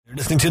You're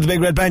listening to The Big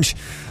Red Bench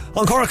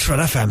on Cork's Red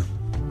FM.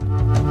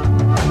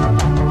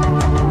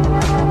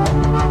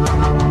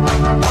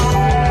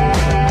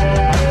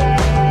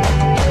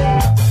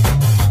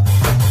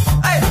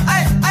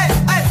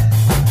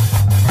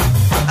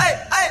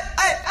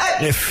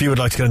 If you would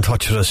like to get in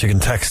touch with us, you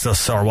can text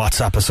us or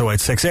WhatsApp us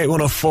 0868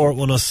 104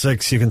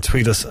 106. You can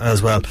tweet us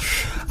as well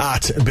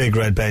at Big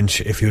Red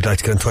Bench if you would like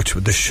to get in touch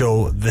with the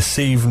show this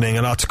evening.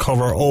 A lot to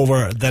cover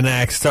over the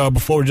next hour.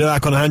 Before we do that, I'm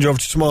going to hand you over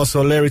to Tomas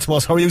O'Leary.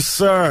 Tomas, how are you,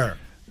 sir?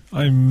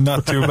 I'm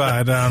not too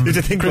bad. You had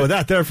to think about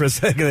that there for a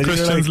second.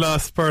 Christians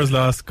lost, Spurs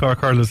lost, Cork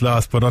hurlers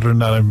lost, but other than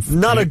that, I'm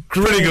not a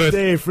great good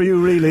day for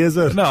you, really, is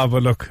it? No,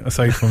 but look,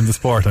 aside from the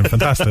sport, I'm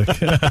fantastic.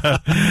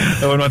 I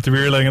wouldn't want to be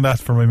relying on that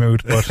for my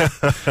mood,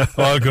 but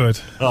all good.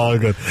 All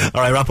good.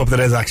 All right, wrap up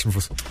today's action for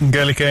us. In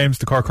Gaelic games,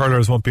 the Cork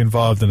hurlers won't be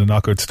involved in the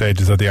knockout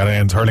stages of the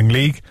Alliance Hurling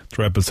League.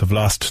 The Rebels have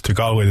lost to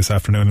Galway this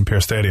afternoon in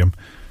Pearse Stadium.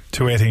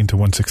 218 to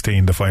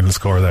 116, the final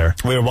score there.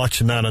 We were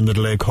watching that on the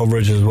delayed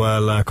coverage as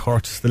well.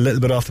 Cork just a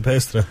little bit off the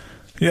pace today.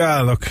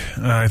 Yeah, look,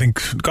 I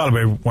think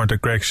Galway weren't in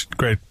great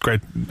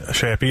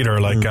shape either.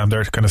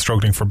 They're kind of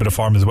struggling for a bit of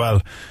form as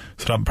well,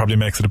 so that probably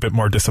makes it a bit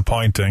more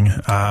disappointing.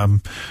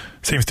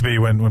 Seems to be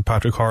when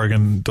Patrick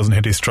Horgan doesn't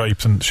hit his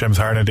stripes and Seamus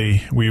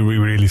Harnedy, we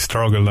really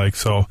struggle.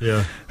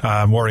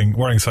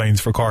 Worrying signs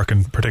for Cork,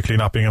 and particularly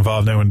not being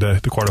involved now in the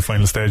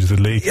quarter-final stages of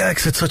the league. Yeah,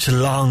 because it's such a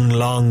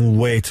long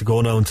way to go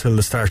now until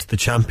the start of the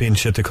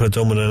championship. They could have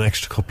done with an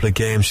extra couple of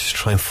games, just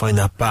try and find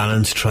that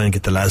balance, try and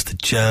get the lads to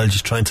gel,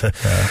 just trying to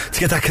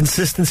get that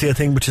consistency, I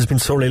think, which has been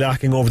sorely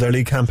lacking over their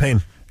league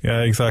campaign.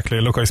 Yeah,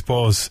 exactly. Look, I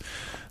suppose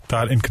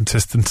that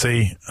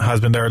inconsistency has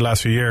been there the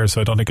last few years,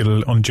 so I don't think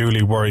it'll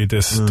unduly worry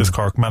this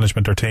Cork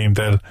management or team.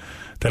 They'll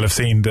have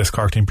seen this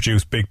Cork team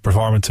produce big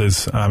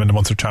performances in the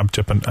Munster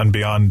Championship and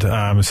beyond,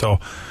 so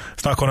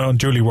it's not going to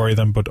unduly worry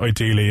them. But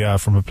ideally,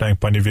 from a playing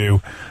point of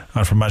view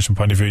and from a management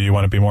point of view, you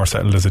want to be more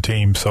settled as a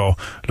team. So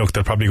look,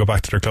 they'll probably go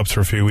back to their clubs for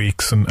a few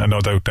weeks, and no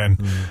doubt then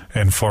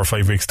in 4 or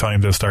 5 weeks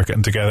time they'll start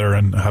getting together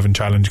and having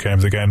challenge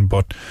games again,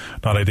 but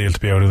not ideal to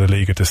be out of the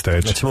league at this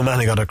stage. Timo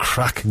Manning got a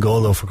cracking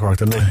goal though for Cork,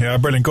 didn't he? Yeah,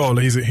 brilliant goal.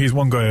 He's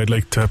one guy I'd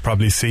like to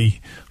probably see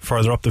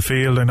further up the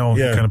field. I know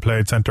he kind of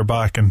played centre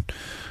back and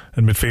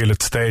in midfield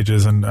at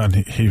stages, and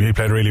he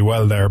played really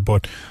well there,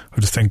 but I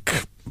just think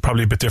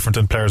probably a bit different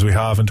than players we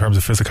have in terms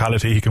of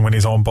physicality. He can win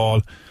his own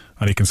ball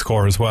and he can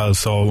score as well,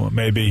 so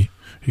maybe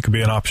he could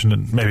be an option,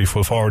 and maybe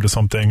full forward or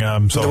something.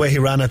 So the way he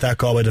ran at that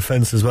Galway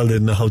defence as well,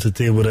 didn't know how to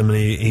deal with him, and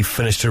he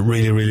finished it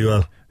really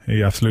well.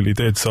 He absolutely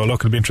did. So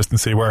look, it'll be interesting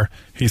to see where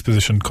he's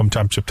positioned come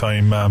championship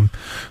time.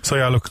 So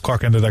yeah, look,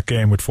 Cork ended that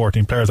game with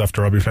 14 players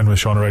after Robbie Flynn was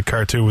shown a red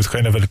card too. It was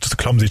kind of just a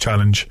clumsy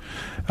challenge.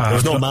 There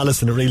was no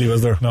malice in it, really,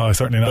 was there? No,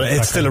 certainly not. But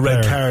it's still a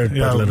red card.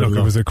 Yeah, look,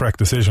 it was a correct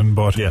decision,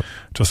 but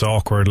just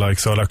awkward.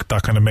 So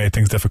that kind of made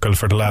things difficult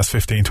for the last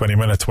 15-20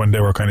 minutes when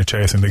they were kind of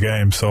chasing the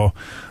game. So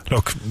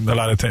look, a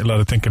lot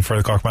of thinking for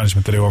the Cork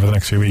management to do over the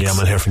next few weeks. Yeah,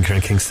 we'll hear from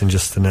Kieran Kingston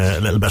just in a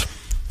little bit.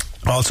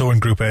 Also in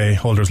Group A,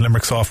 holders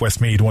Limerick Soft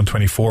Westmeath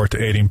 124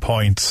 to 18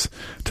 points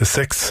to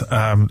 6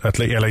 at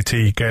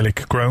LIT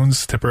Gaelic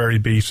grounds. Tipperary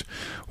beat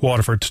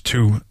Waterford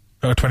to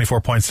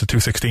 24 points to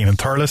 216 in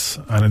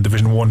Thurles, and in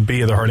Division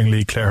 1B of the Hurling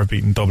League, Clare have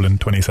beaten Dublin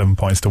 27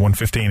 points to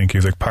 115 in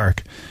Cusack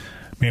Park.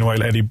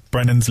 Meanwhile, Eddie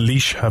Brennan's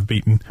Laois have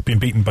been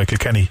beaten by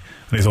Kilkenny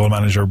and his old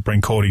manager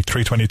Brian Cody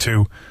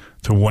 322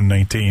 to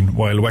 119,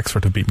 while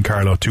Wexford have beaten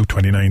Carlow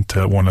 229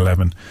 to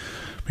 111.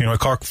 Meanwhile,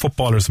 Cork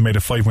footballers have made it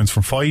 5 wins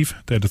from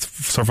 5. They had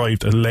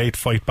survived a late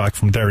fight back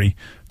from Derry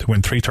to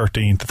win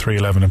 313 to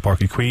 311 in Páirc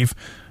Uí Chaoimh.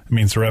 It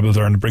means the Rebels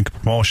are on the brink of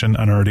promotion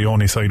and are the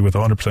only side with a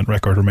 100%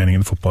 record remaining in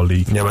the Football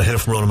League. Yeah, we'll hear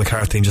from Ronan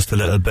McCarthy in just a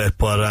little bit,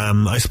 but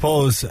I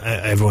suppose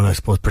everyone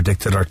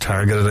predicted or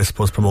targeted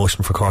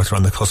promotion for Cork. They're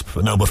on the cusp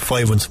now, but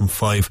 5 wins from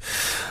 5.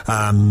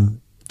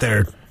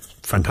 They're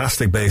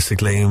fantastic,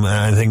 basically.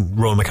 I think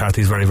Ronan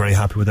McCarthy is very, very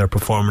happy with their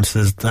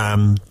performances.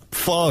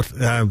 Fought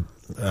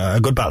a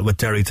good battle with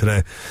Derry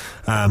today,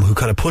 who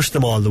kind of pushed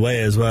them all the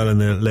way as well,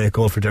 and the late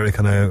goal for Derry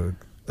kind of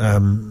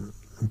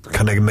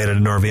made it a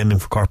nervy ending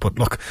for Cork. But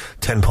look,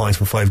 10 points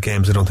from 5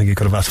 games, I don't think you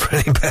could have asked for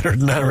anything better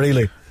than that,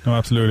 really. No,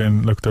 absolutely.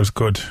 And look, there's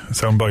good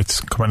sound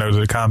bites coming out of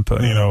the camp,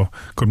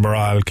 good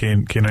morale.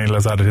 Cian O'Neill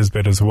has added his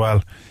bit as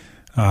well,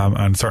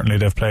 and certainly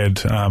they've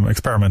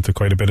experimented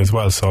quite a bit as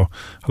well, so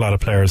a lot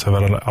of players have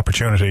had an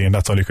opportunity, and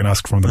that's all you can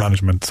ask from the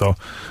management. So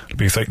it'll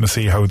be exciting to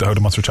see how the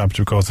Munster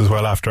Championship goes as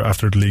well after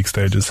the league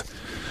stages.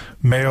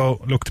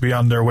 Mayo look to be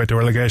on their way to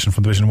relegation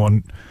from Division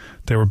 1.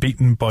 They were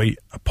beaten by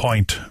a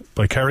point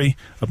by Kerry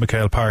at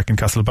McHale Park in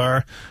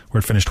Castlebar, where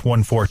it finished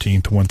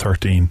 114 to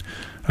 113.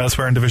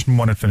 Elsewhere in Division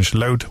 1 it finished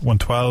Louth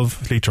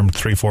 112, Leitrim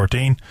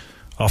 314,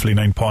 Offaly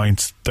 9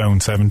 points, Down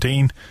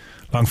 17,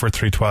 Longford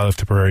 312,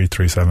 Tipperary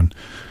 37.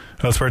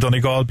 Elsewhere,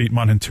 Donegal beat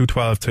Monaghan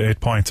 212 to 8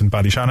 points in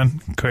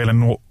Ballyshannon.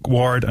 Caelan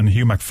Ward and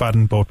Hugh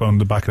McFadden both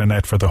wound the back of the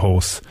net for the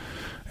hosts.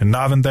 In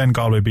Navan then,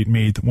 Galway beat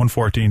Meath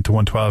 114 to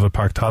 112 at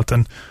Park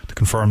Talton to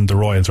confirm the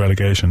Royals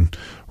relegation.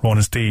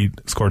 Ronan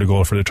Steed scored a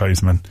goal for the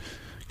tribesmen.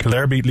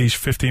 Kildare beat Laois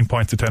 15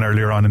 points to 10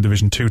 earlier on in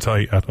Division 2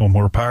 tie at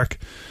O'Moore Park.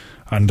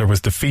 And there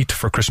was defeat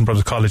for Christian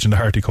Brothers College in the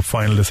Harty Cup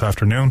final this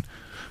afternoon.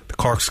 The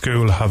Cork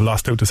school have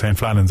lost out to St.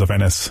 Flannans of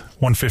Ennis,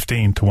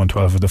 115 to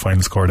 112 of the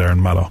final score there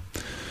in Mallow.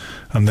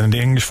 And then the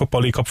English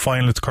Football League Cup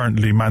final, it's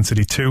currently Man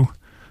City 2,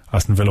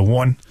 Aston Villa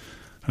 1.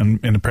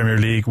 And in the Premier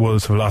League,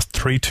 Wolves have lost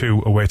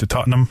 3-2 away to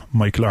Tottenham.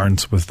 Mike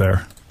Lawrence was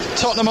there.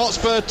 Tottenham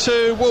Hotspur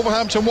 2,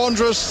 Wolverhampton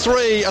Wanderers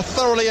 3. A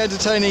thoroughly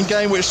entertaining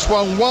game which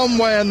swung one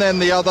way and then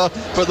the other,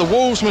 but the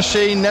Wolves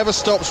machine never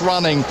stops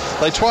running.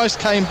 They twice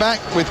came back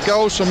with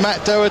goals from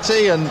Matt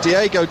Doherty and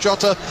Diego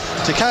Jota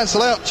to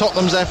cancel out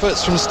Tottenham's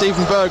efforts from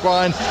Steven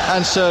Bergwijn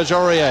and Serge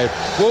Aurier.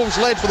 Wolves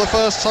led for the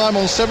first time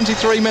on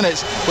 73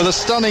 minutes with a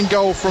stunning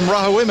goal from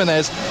Raúl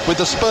Jiménez, with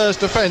the Spurs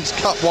defence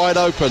cut wide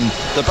open.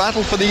 The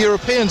battle for the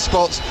European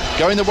spots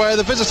going the way of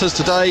the visitors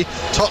today.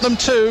 Tottenham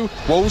 2,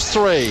 Wolves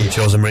 3.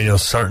 Jose Mourinho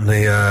certainly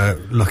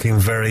looking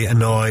very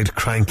annoyed,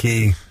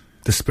 cranky,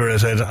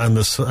 dispirited, and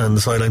the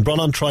sideline. Brought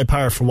on Troy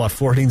Parrott for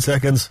 14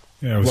 seconds?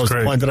 Yeah, it was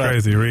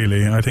crazy,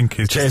 really. I think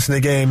he's chasing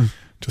the game.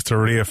 Just to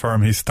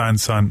reaffirm his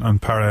stance on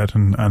Parrott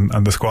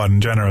and the squad in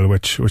general,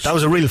 which that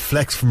was a real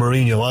flex for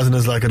Mourinho, wasn't it?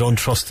 It's like, I don't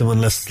trust him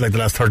unless like the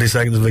last 30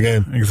 seconds of the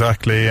game.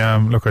 Exactly.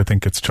 Look, I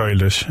think it's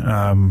childish.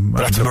 But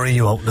that's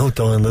Mourinho out and out,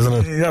 though, isn't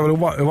it? Yeah,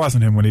 well, it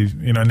wasn't him when he,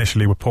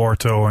 initially with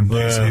Porto and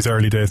his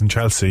early days in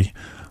Chelsea.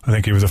 I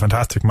think he was a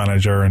fantastic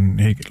manager, and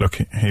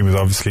he was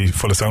obviously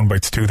full of sound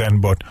bites too then,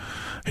 but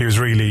he was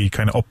really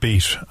kind of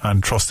upbeat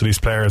and trusted his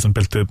players and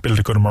built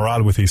a good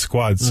morale with his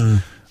squads.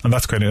 And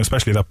that's kind of,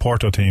 especially that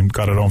Porto team,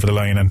 got it over the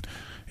line. And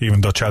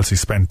even though Chelsea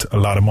spent a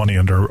lot of money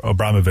under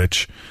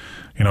Abramovich,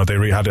 they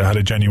really had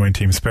a genuine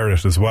team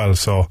spirit as well.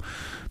 So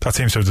that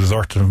seems to have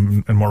deserted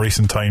him in more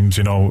recent times.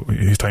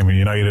 His time with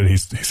United,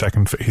 his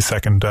second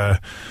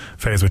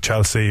phase with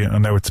Chelsea,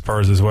 and now with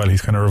Spurs as well.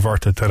 He's kind of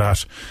reverted to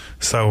that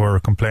sour,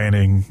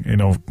 complaining,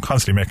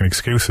 constantly making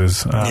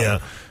excuses.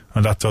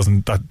 And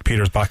that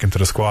peters back into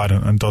the squad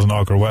and doesn't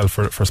augur well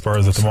for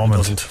Spurs at the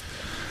moment.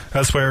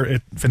 Elsewhere,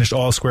 it finished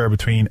all square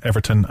between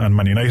Everton and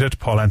Man United.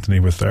 Paul Anthony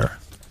was there.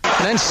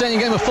 An entertaining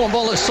game of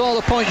football that saw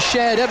the points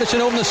shared. Everton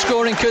opened the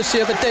scoring courtesy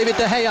of a David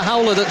De Gea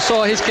howler that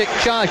saw his kick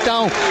charged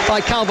down by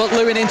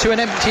Calvert-Lewin into an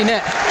empty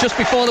net. Just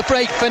before the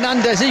break,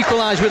 Fernandes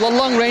equalised with a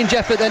long-range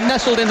effort that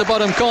nestled in the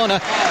bottom corner.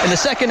 In the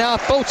second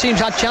half, both teams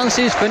had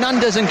chances.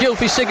 Fernandes and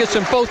Gylfi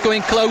Sigurdsson both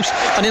going close,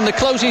 and in the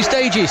closing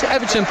stages,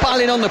 Everton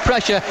piling on the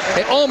pressure.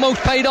 It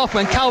almost paid off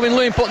when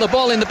Calvert-Lewin put the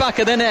ball in the back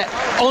of the net,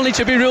 only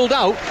to be ruled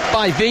out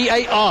by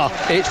VAR.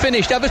 It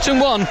finished Everton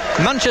 1,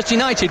 Manchester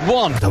United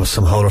 1. That was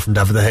some howler from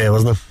David De Gea,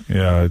 wasn't it?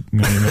 Yeah,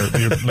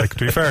 to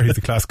be fair, he's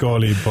a class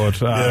goalie, but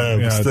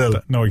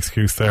still, no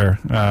excuse there.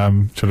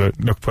 Should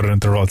have put it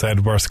into Roll's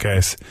head. Worst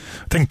case,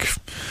 I think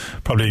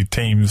probably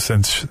teams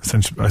since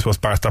I suppose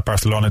that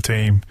Barcelona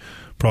team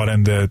brought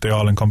in the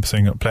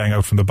all-encompassing playing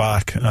out from the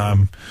back.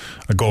 A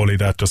goalie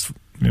that just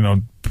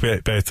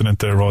based it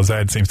into Roll's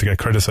head seems to get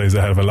criticised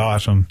a hell of a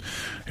lot, and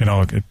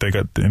they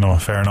get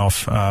fair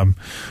enough.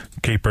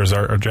 Keepers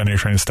are generally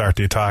trying to start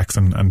the attacks,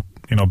 and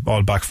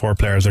all back four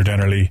players are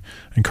generally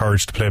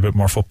encouraged to play a bit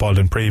more football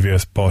than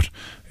previous, but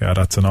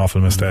that's an awful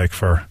mistake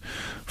for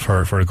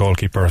a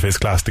goalkeeper of his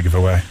class to give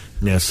away.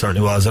 Yeah, it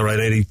certainly was.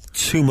 Alright,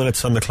 82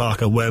 minutes on the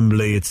clock at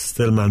Wembley. It's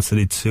still Man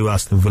City 2,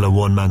 Aston Villa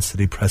 1. Man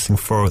City pressing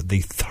for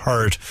the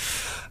third,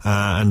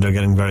 and they're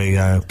getting very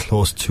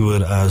close to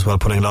it as well,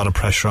 putting a lot of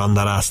pressure on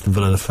that Aston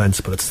Villa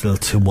defence, but it's still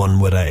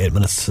 2-1 with 8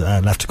 minutes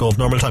left to go of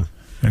normal time.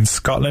 In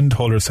Scotland,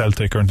 holders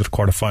Celtic are into the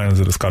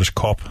quarter-finals of the Scottish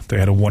Cup. They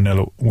had a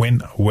 1-0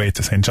 win away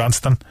to St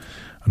Johnstone.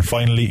 And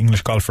finally,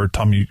 English golfer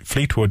Tommy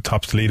Fleetwood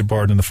tops the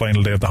leaderboard in the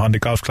final day of the Honda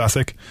Golf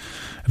Classic.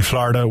 In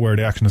Florida, where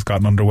the action has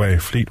gotten underway,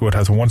 Fleetwood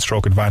has a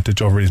one-stroke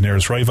advantage over his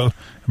nearest rival,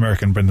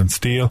 American Brendan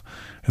Steele,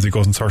 as he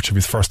goes in search of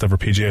his first ever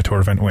PGA Tour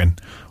event win.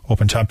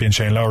 Open champion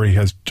Shane Lowry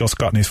has just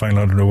gotten his final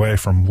underway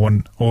from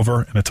 1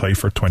 over in a tie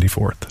for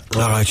 24th.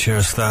 Alright,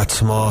 cheers to that,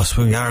 Tomas.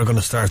 We are going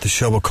to start the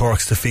show with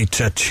Cork's defeat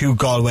to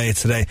Galway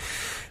today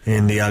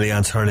in the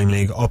Allianz Hurling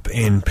League up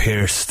in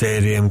Pearse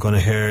Stadium. Going to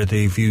hear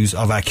the views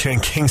of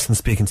Kieran Kingston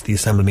speaking to the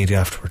Assembled Media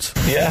afterwards.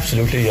 Yeah,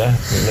 absolutely, yeah.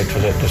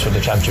 This was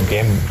the championship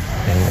game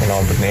in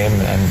all but name,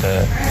 and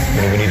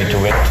we needed to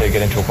win to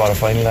get into a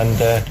quarter-final, and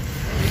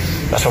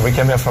that's what we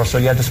came here for. So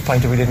yeah,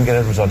 disappointed we didn't get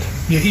a result.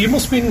 Yeah, you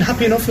must have been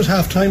happy enough at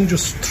half-time,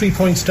 just 3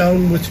 points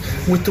down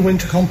with the win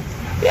to come.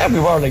 Yeah,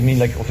 we were there's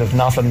an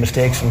awful lot of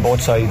mistakes on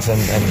both sides,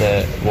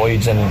 and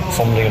wides and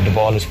fumbling of the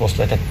ball. I suppose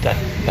that's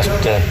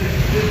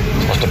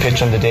the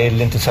pitch on the day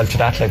lent itself to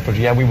that. But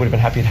yeah, we would have been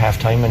happy at half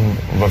time, and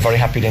we were very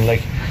happy then.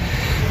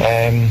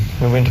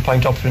 We went a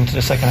point up into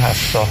the second half,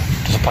 so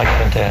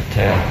disappointed to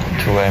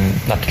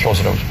not to close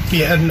it out.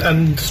 Yeah,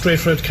 and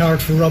straight red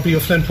card for Robbie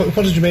O'Flynn.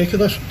 What did you make of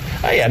that?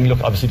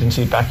 Obviously didn't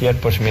see it back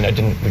yet, but we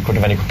couldn't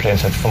have any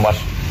complaints from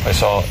what I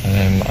saw.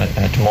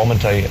 At the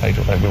moment, we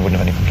wouldn't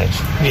have any complaints.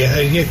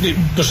 Yeah,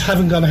 but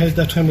having gone ahead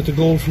that time with the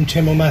goal from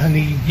Tim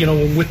O'Mahony,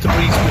 with the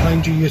breeze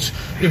behind you,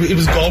 it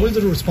was Galway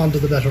that responded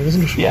the better,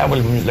 wasn't it? Yeah,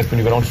 well, when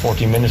you go down to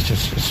 14 minutes,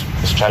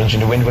 it's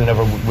challenging to win. We'll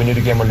never win it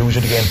again or lose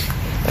it again.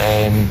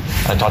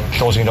 I thought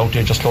closing it out,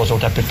 they just closed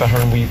out that bit better,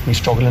 and we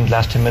struggled in the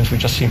last 10 minutes. We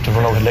just seemed to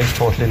run out of legs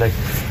totally. Like,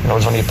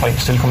 there's only a point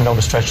still coming down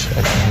the stretch.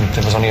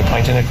 There was only a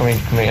point in it coming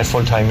at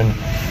full time, and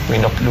we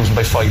ended up losing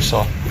by 5.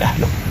 So yeah,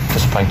 look,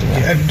 disappointing.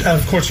 Yeah. And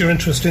of course, your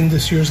interest in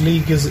this year's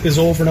league is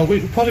over now.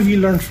 What have you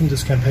learned from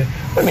this campaign?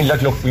 I mean,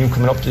 look, we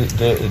coming up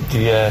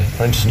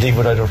our interest in league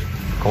would either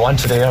go on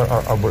today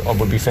or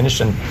would be finished,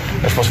 and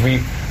I suppose we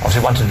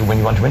obviously wanted to win.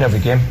 You want to win every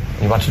game,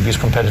 and you want to be as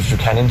competitive as you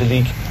can in the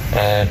league.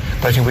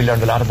 But I think we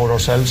learned a lot about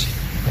ourselves.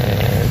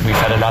 We've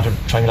had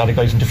trying a lot of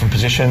guys in different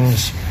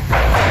positions.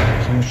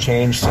 Huge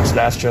change since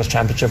last year's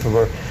championship. We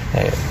were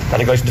a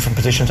lot of guys in different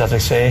positions, as I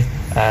say,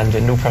 and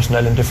new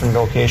personnel in different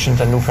locations,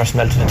 and new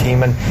personnel to the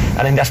team, and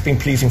I think that's been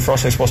pleasing for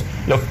us, I suppose.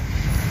 Look,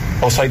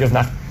 outside of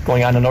not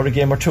going on another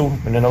game or two,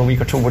 in another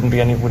week or two wouldn't be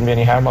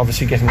any harm.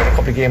 Obviously, getting a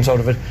couple of games out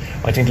of it,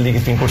 I think the league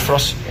has been good for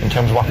us in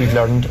terms of what we've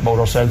learned about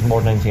ourselves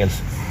more than anything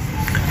else.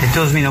 It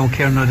does mean,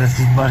 Kieran, that it's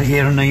about 8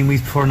 or 9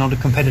 weeks before another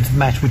competitive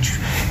match, which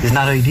is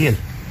not ideal.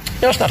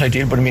 Yeah, it's not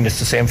ideal, but I mean it's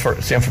the same for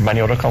many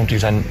other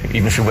counties, and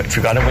even if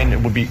you got to win, it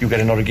would be you get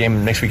another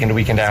game next week and the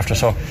weekend after.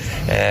 So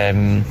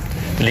the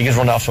league has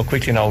run off so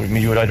quickly now. I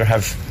mean, you would either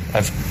have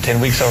 10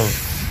 weeks or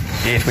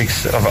 8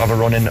 weeks of a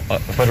run in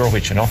whether or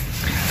which,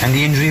 And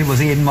the injury,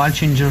 was Aidan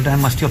Walsh injured,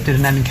 and must you update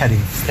an Alan Caddy?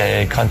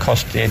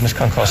 Concussed. Aidan is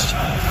concussed,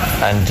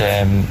 and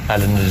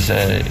Alan is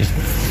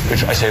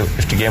which I say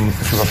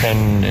if we were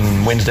playing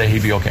in Wednesday,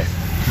 he'd be okay.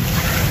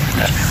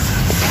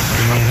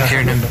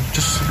 Kieran,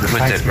 just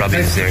with Robbie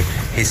is there,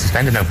 he's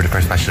suspended now for the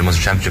first match of the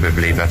Munster Championship, I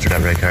believe, after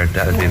that red card.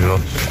 That'll be below.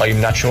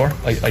 I'm not sure.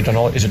 I don't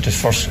know. Is it the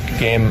first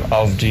game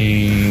of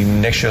the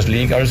next year's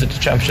league, or is it the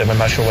championship? I'm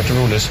not sure what the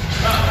rule is.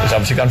 It's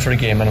obviously gone for a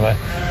game anyway,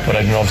 but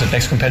I don't know if it's the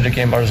next competitive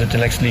game or is it the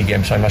next league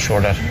game, so I'm not sure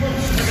of that.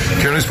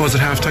 Kieran, I suppose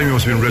at half time you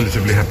must have been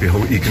relatively happy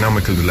how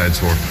economical the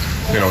lads were.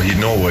 He had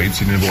no wides,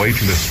 he didn't have a wide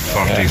till the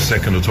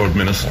 42nd or 3rd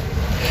minute.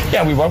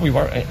 Yeah, we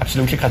were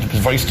absolutely, because it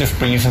was very stiff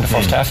breeze in the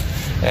first half.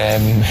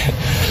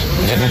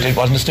 It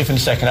wasn't stiff in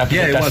the second half.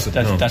 Yeah, it wasn't.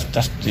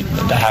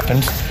 That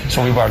happened.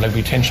 So we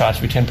had 10 shots,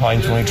 we 10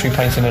 points, only 3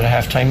 points in at a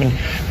half time, and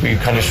we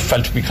kind of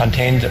felt we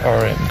contained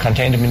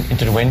them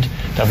into the wind,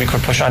 that we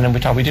could push on, and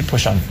we thought we did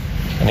push on.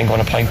 And then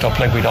going a point up,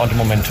 like, we'd all the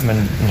momentum,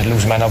 and the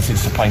lose man obviously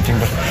is disappointing,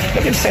 but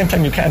look, at the same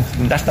time you can't,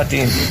 and that's not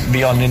the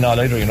be all in all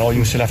either,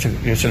 you still have to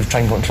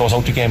try and go and close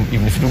out the game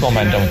even if you do go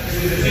man down.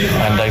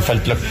 And I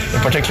felt, look,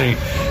 particularly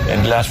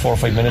in the last 4 or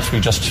 5 minutes, we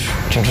just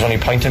think there's only a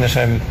point in it.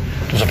 There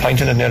was a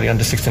point in it nearly on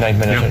the 69th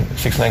minute,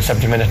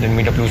 69-70 minute, and then we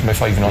ended up losing by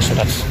 5, so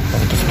that's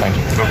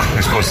disappointing. Look,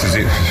 I suppose this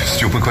is a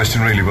stupid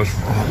question really, but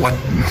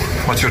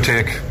what's your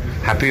take?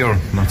 Happy or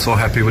not so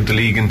happy with the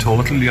league in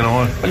total,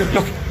 Well,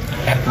 look,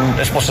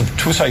 I suppose there are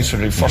two sides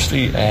to it.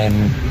 Firstly,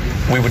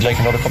 we would like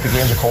another couple of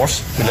games, of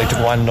course. We'd like to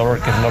go on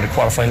get another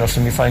quarter-final or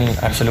semi-final,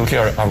 absolutely,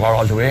 or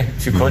all the way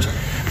if you could.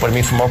 But I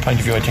mean, from our point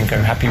of view, I think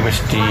I'm happy with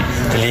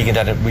the league in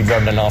that we've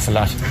learned an awful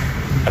lot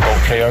about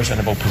players and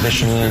about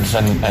positions,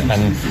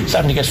 and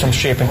starting to get some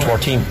shape into our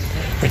team,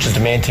 which is the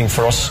main thing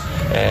for us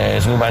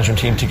as a new management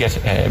team, to get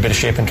a bit of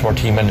shape into our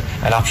team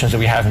and options that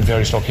we have in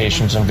various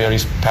locations and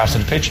various parts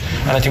of the pitch.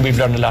 And I think we've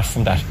learned a lot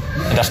from that,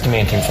 and that's the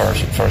main thing for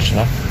us.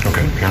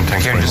 Okay, Kieran,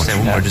 thanks very much.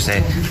 One more, just say,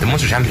 the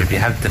Munster Championship, you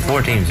have the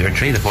 4 teams, or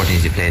 3 of the 4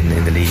 teams you played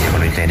in the league, you're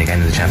going to be playing again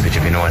in the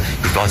Championship, and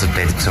you've also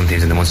played some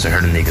teams in the Munster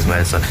Hurling League as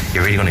well, so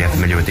you're really going to get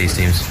familiar with these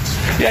teams.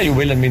 Yeah, you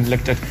will. I mean,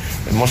 look, that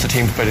most of the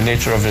teams, by the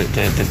nature of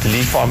the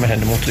league format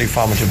and the Munster League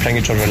format, are playing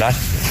each other a lot.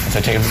 So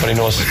I think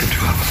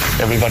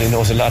everybody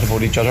knows a lot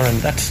about each other, and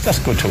that's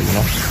good too,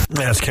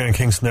 Yeah, it's Kieran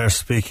Kingston there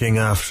speaking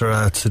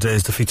after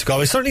today's defeat to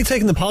Galway. Certainly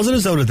taking the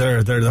positives out of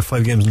their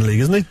 5 games in the league,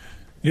 isn't he?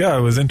 Yeah,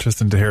 it was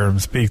interesting to hear him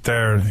speak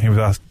there. He was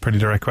asked a pretty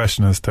direct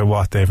question as to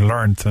what they've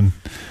learnt, and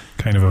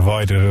kind of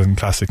avoided it in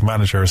classic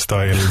manager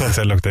style. He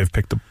said, look, they've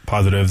picked the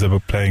positives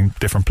about playing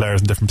different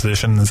players in different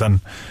positions and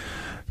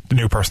the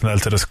new personnel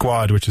to the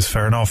squad, which is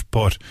fair enough,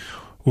 but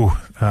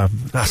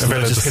that's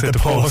just hit the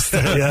post.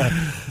 Yeah,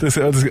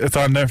 it's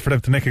on there for them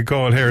to nick a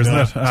goal here, isn't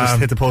it? Just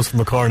hit the post from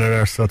the corner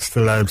there, so it's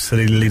still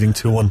City leading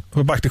 2-1.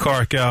 But back to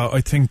Cork,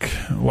 I think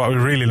what we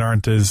really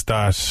learnt is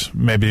that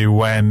maybe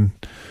when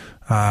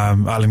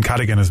Alan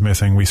Cadigan is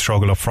missing, we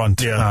struggle up front.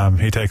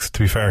 To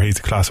be fair, he's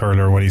a class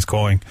hurler when he's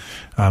going.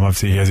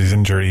 Obviously he has his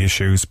injury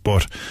issues,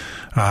 but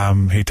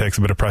he takes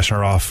a bit of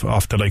pressure off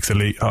the likes of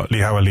Lee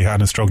Howell.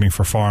 Lehan is struggling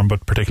for form,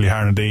 but particularly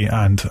Harnedy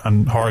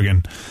and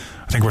Horgan,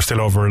 I think we're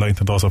still over reliant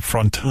on those up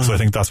front. So I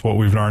think that's what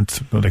we've learned.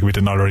 Like, we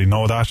didn't already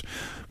know that.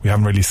 We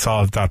haven't really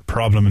solved that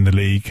problem in the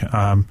league.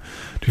 To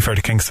be fair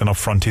to Kingston up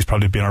front, he's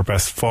probably been our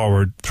best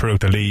forward throughout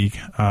the league.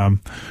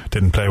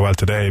 Didn't play well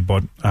today,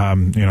 but he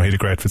had a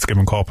great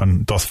Fitzgibbon Cup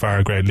and thus far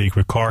a great league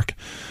with Cork.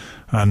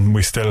 And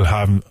we still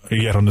haven't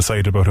yet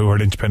undecided about who our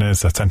linchpin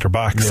is at centre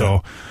back. Yeah.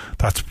 So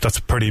that's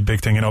a pretty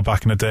big thing.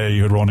 Back in the day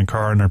you had Ronan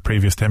McCarthy,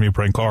 previous to him you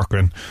Brian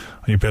Corcoran,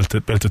 and you built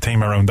a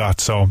team around that.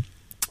 So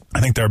I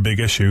think they're big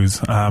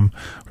issues. We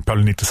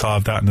probably need to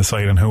solve that and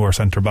decide on who our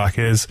centre back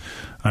is,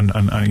 and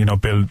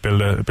build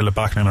a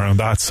backline around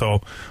that.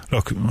 So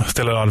look,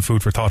 still a lot of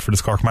food for thought for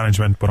this Cork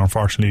management, but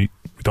unfortunately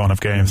we don't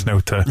have games now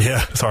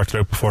to sort it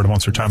out before the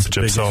Munster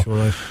Championship. So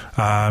issue,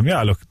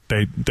 right. Look,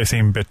 they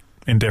seem a bit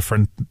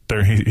indifferent.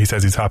 He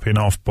says he's happy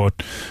enough, but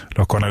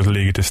look, going out of the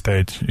league at this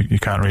stage, you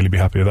can't really be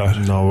happy with that.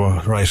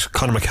 No, right.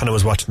 Conor McKenna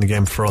was watching the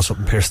game for us up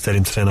in Pearse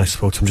Stadium today, and I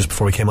spoke to him just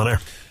before we came on air.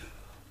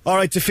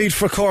 Alright, defeat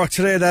for Cork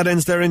today. That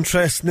ends their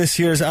interest in this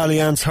year's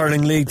Allianz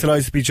Hurling League.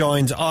 Delighted to be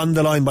joined on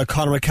the line by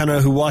Conor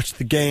McKenna, who watched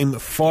the game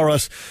for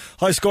us.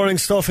 High scoring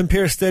stuff in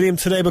Pearse Stadium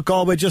today, but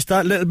Galway just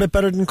that little bit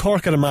better than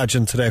Cork, I'd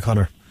imagine, today,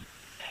 Conor.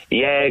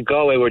 Yeah,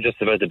 Galway were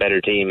just about the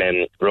better team,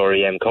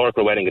 Rory. Cork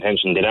were well in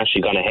contention. They'd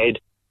actually gone ahead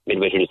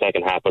midway through the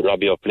second half, but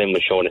Robbie O'Flynn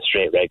was shown a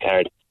straight red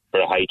card for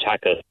a high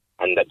tackle,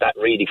 and that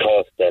really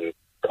cost them,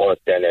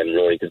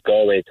 Rory, because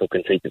Galway took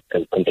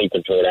complete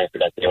control after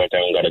that. They went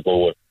down and got a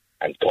goal,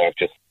 and Cork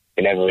just,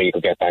 they never really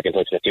could get back in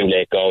touch. And a few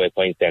late Galway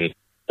points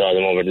saw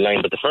them over the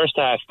line. But the first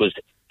half was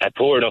a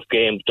poor enough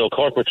game, though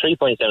Cork were 3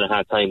 points down at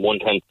half time,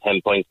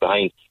 10 points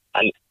behind.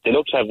 And they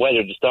looked to have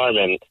weathered the storm,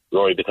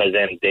 Rory, because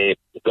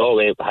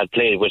Galway had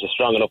played with a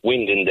strong enough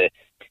wind in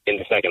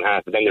the second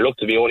half. But then there looked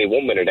to be only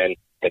one winner then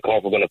that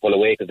Cork were going to pull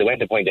away, because they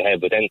went a point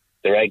ahead. But then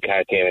the red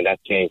card came, and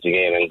that changed the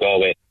game. And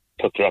Galway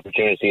took their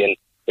opportunity, and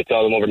it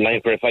saw them over the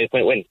line for a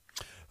 5-point win.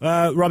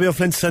 Robbie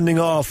O'Flynn sending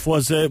off,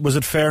 was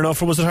it fair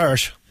enough or was it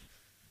harsh?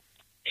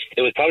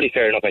 It was probably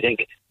fair enough. I think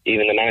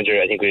even the manager,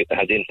 I think,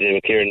 had the incident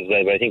with Kieran as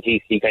well, but I think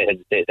he kind of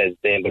said the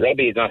same. But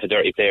Robbie is not a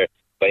dirty player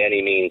by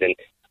any means, and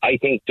I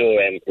think, though,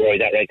 Roy,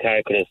 that red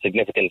card could have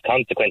significant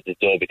consequences,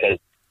 though, because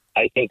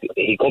I think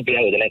he could be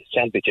out of the next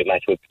championship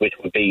match, which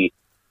would be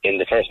in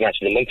the first match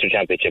of the Munster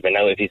Championship. And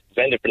now if he's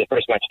suspended for the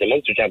first match of the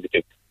Munster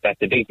Championship,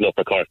 that's a big blow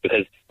for Cork,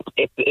 because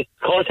if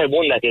Cork had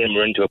won that game and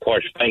were into a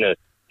quarter-final,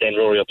 then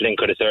Robbie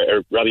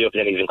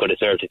O'Flynn even could have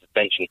served his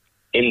suspension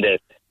in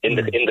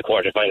the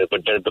quarter-final.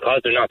 But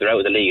because they're not, they're out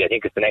of the league. I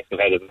think it's the next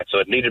competitive match, so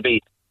it'll either be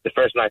the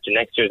first match of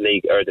next year's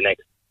league or the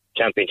next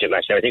championship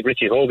match. Now, I think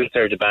Richie Hogan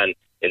served a ban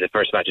in the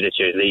first match of this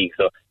year's league,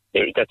 so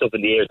that's up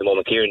in the air at the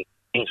moment. Kieran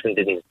Kingston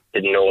didn't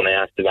know when I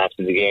asked him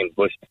after the game,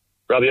 but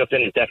Robbie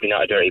O'Flynn is definitely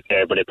not a dirty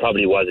player, but it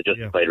probably was a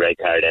justified red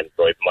card,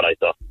 Roy, from what I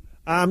saw.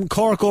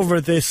 Cork over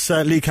this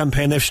league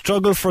campaign, they've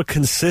struggled for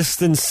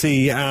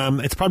consistency.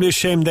 It's probably a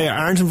shame they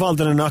aren't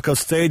involved in the knockout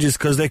stages,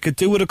 because they could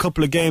do it a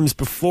couple of games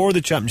before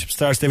the championship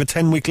starts. They have a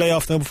 10-week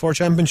layoff now before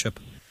championship.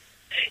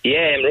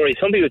 Yeah, Rory,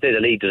 some people say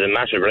the league doesn't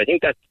matter, but I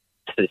think that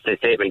the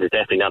statement is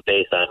definitely not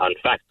based on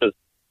facts, because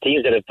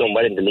teams that have done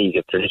well in the league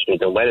have traditionally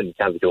done well in the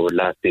championship over the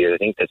last year. I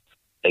think that,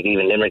 like,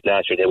 even Limerick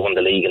last year, they won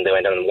the league and they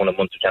went down and won a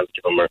Munster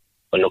Championship and were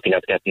unlucky not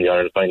to get in the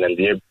Ireland final. And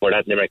the year before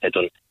that, Limerick had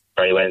done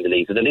very well in the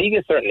league. So the league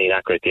is certainly an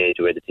accurate gauge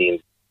of where the team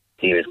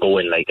is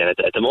going. Like, and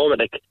at the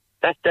moment, like,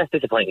 that's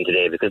disappointing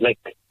today, because like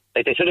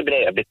they should have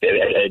been a bit.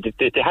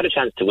 They had a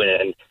chance to win it,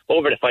 and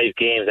over the 5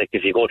 games, like,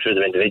 if you go through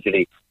them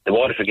individually, the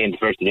Waterford game, the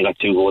first, they got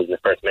 2 goals in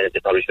the first minute.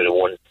 They probably should have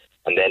won.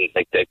 And then,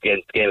 like, the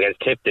game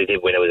against Tip, they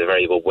did win. It was a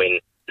very good win.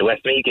 The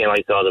Westmeath game,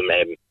 I saw them.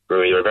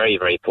 We were very,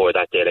 very poor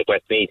that day. Like,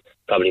 Westmeath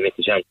probably missed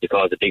a chance to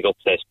cause a big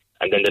upset,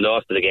 and then they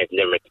lost it against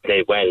Limerick. They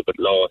played well, but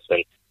lost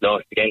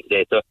again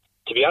today. So,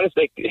 to be honest,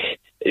 like,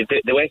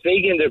 the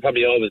Westmeath game, they're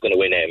probably always going to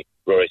win,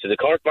 Rory. So the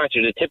Cork match,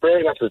 or the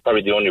Tipperary match, was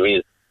probably the only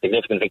real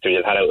significant victory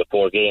they've had out of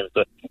 4 games.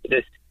 But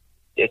it's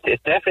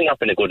definitely not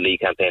been a good league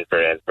campaign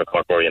for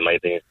Cork, Rory, in my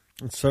opinion.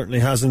 It certainly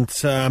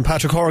hasn't.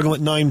 Patrick Horgan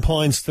with 9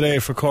 points today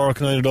for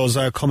Cork. 9 of those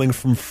are coming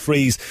from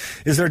frees.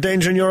 Is there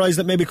danger in your eyes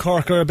that maybe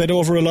Cork are a bit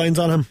over-reliant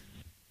on him?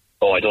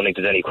 Oh, I don't think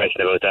there's any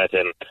question about that,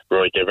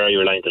 Rory. They're very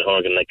reliant on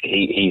Horgan. Like,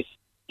 he's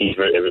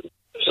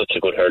such a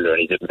good hurler,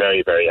 and he's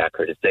very, very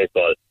accurate. His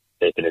baseball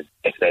has been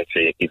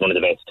exemplary. He's one of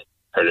the best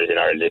hurlers in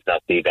Ireland, if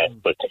not the best.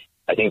 But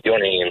I think the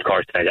only thing in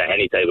Cork at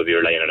any time would be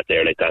relying on a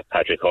player like that,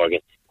 Patrick Horgan,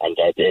 and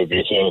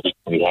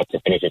we have to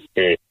finish his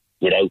career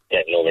without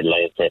getting over the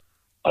line for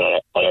an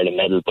Ireland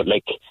medal. But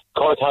like,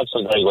 Cork have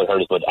some very good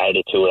hurlers, but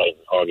added to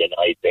Horgan,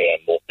 I'd say,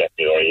 and most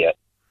definitely, or yeah.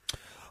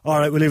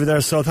 Alright, we'll leave it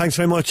there. So thanks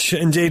very much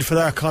indeed for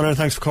that, Conor.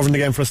 Thanks for covering the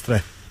game for us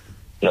today.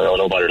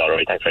 No bother at all,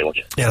 right? Thanks very much.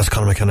 Yeah, that's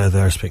Conor McKenna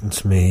there speaking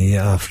to me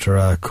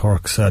after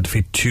Cork's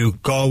defeat to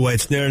Galway.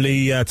 It's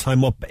nearly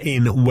time up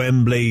in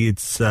Wembley.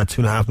 It's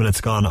 2.5 minutes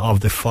gone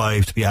of the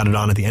 5 to be added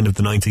on at the end of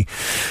the 90,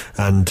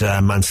 and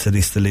Man City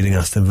still leading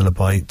Aston Villa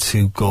by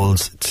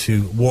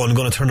 2-1.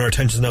 Going to turn our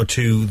attentions now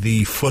to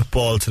the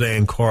football today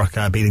in Cork,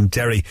 beating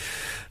Derry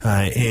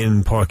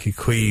in Páirc Uí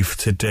Chaoimh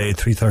today.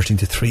 3-13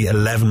 to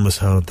 3-11 was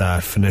how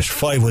that finished.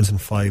 5 wins and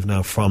 5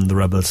 now from the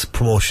Rebels.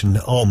 Promotion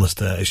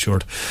almost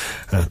assured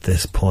at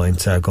this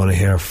point. Going to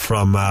hear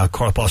from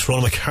Cork boss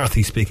Ronan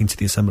McCarthy speaking to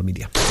the assembled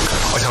media.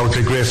 I thought we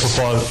played great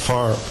football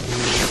for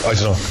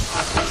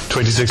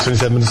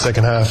 26-27 in the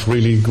second half.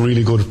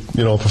 Really good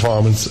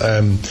performance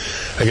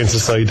against a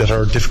side that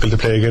are difficult to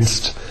play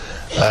against,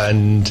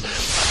 and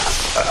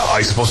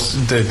I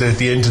suppose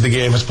the end of the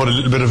game has put a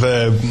little bit of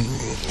a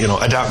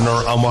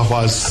dampener on what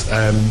was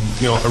a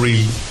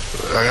real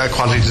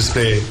quality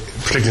display,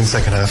 particularly in the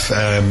second half.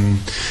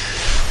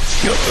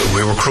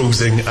 We were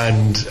cruising,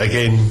 and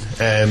again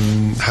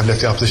have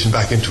let the opposition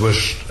back into it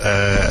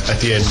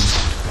at the end.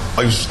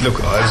 I was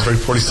very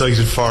poorly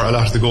sighted for a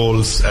lot of the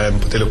goals,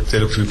 but they look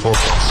to be poor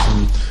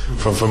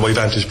from my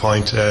vantage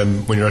point.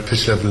 When you're at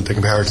pitch level, they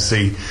can be hard to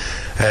see.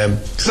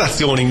 So that's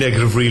the only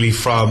negative really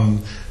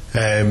from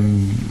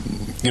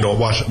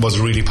what was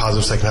a really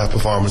positive second half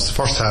performance. The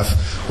first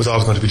half was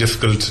always going to be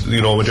difficult.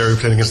 When Derry were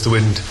playing against the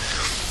wind,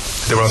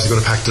 they were obviously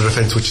going to pack the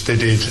defence, which they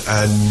did,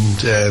 and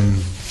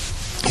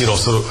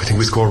so I think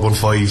we scored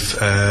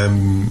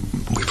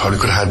 1-5. We probably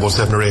could have had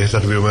 1-7 or 8.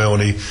 That would be my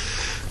only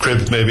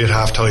crib maybe at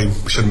half time.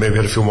 We should have maybe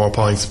had a few more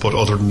points, but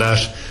other than that,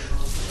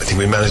 I think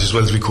we managed as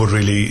well as we could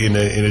really in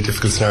a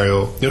difficult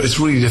scenario. It's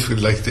really difficult.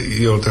 Like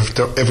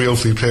every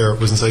outfield player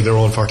was inside their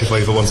own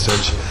 45 at one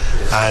stage,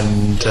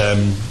 and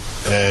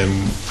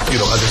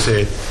as I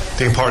say,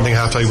 the important thing at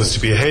half time was to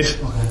be ahead,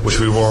 which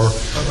we were,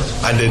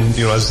 and then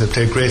as I said,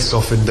 played great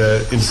stuff in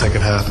the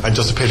second half, and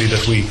just a pity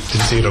that we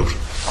didn't see it out.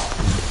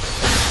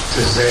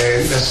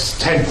 That's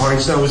 10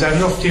 points now. Is that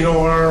enough?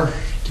 Or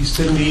do you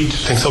still need?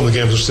 I think some of the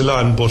games are still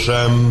on, but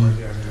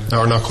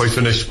are not quite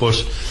finished. But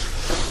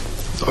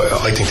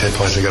I think 10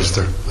 points will get us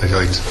there.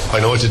 I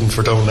know it didn't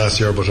for Down last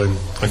year, but I'm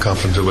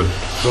confident it will.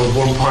 So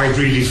 1 point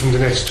really from the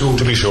next two.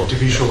 To be sure.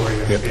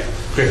 Yeah.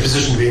 Great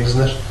position to be in,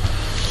 isn't it?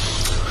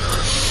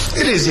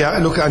 It is, yeah.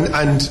 Look,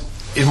 and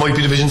it might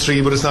be Division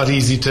 3, but it's not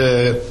easy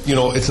to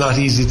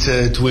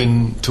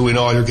win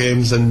all your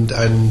games, and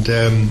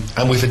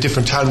we've had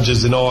different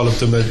challenges in all of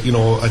them at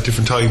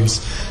different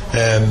times.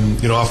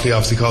 Offaly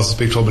obviously caused us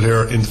big trouble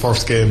here in the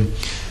first game.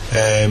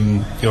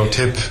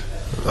 Tip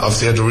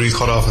obviously had to really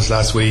cut off us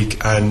last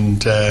week,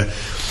 and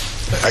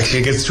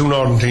actually against two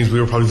Northern teams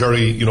we were probably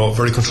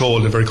very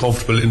controlled and very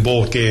comfortable in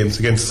both games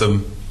against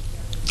them,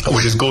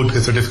 which is good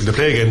because they're difficult to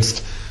play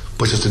against,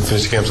 but just didn't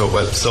finish the games out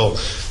well. So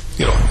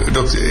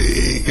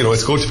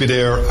it's good to be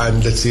there,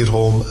 and let's see it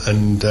home,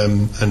 and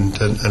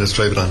let's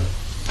drive it on.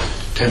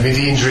 Tell me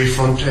the injury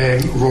front.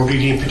 Rory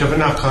Dean picked up a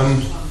knock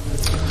on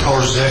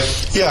Thursday.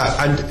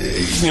 Yeah, and one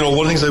of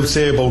the things I would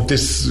say about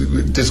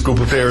this group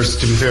of players,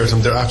 to be fair to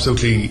them, they're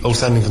absolutely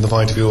outstanding from the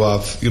point of view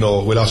of we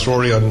lost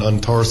Rory on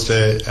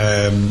Thursday.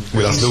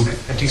 We lost Luke.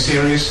 Anything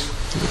serious?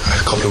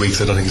 A couple of weeks,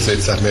 I don't think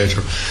it's that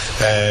major.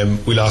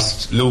 We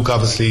lost Luke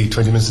obviously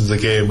 20 minutes into the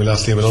game. We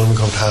lost Liam Mullen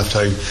come to half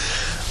time.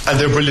 And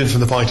they're brilliant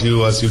from the point of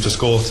view as you just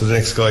go to the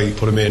next guy,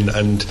 put him in,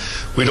 and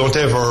we don't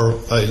ever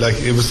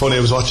it was funny. I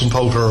was watching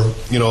Powder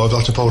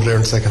there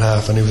in the second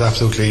half, and he was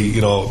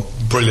absolutely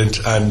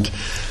brilliant, and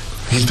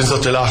he's been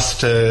such a loss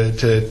to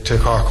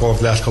Cork over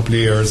the last couple of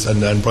years,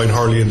 and Brian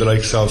Hurley and the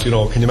likes of, can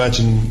you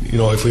imagine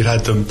if we'd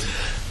had them.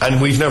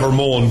 And we've never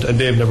moaned, and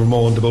they've never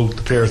moaned about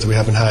the players that we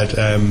haven't had.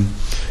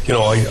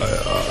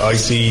 I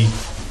see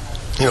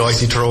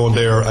Tyrone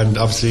there, and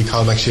obviously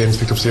Colin McShane's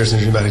picked up serious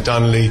injury, Matty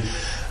Donnelly.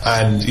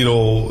 And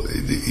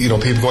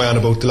people going on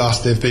about the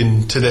loss they've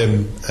been to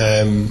them.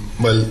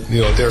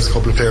 There's a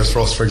couple of players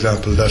for us, for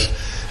example, that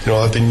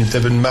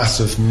they've been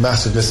massive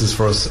misses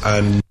for us.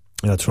 And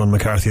that's Ronan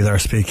McCarthy there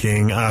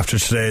speaking after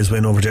today's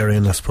win over Derry,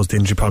 and I suppose the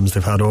injury problems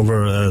they've had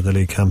over the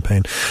league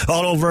campaign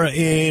all over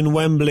in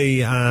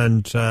Wembley.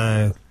 And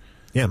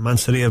Man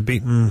City have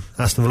beaten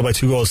Aston Villa by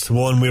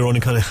 2-1. We were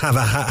only kind of had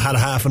a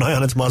half an eye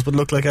on it, Tomas, but it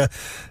looked like an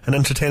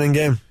entertaining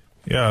game.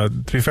 Yeah,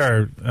 to be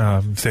fair,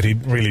 City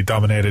really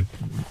dominated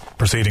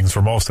proceedings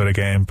for most of the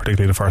game,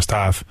 particularly the first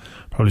half.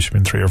 Probably should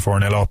have been 3 or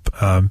 4-0 up.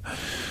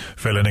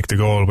 Villa nicked the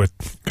goal with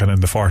kind of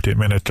in the 40th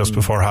minute just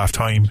before half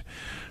time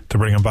to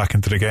bring him back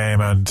into the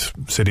game, and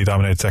City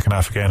dominated second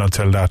half again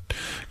until that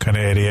kind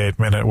of 88th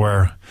minute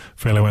where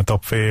Villa went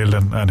upfield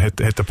and hit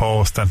the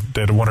post, and they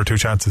had 1 or 2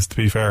 chances, to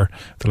be fair,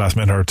 the last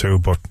minute or two,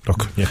 but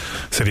look,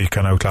 City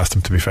kind of outclassed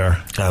them, to be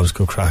fair. That was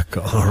good crack.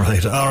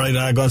 Alright,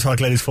 going to talk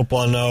ladies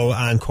football now,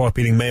 and Cork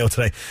beating Mayo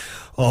today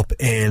up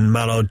in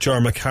Mayo.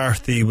 Kieran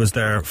McCarthy was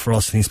there for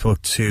us, and he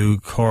spoke to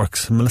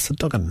Cork's Melissa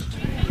Duggan.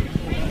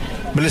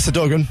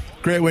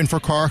 Great win for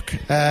Cork,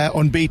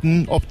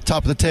 unbeaten, up the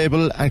top of the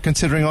table, and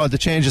considering all the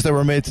changes that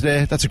were made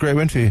today, that's a great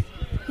win for you.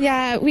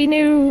 Yeah, we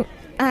knew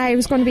it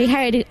was going to be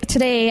hard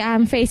today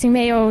facing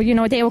Mayo.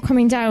 They were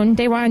coming down.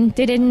 They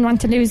didn't want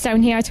to lose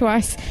down here to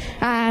us.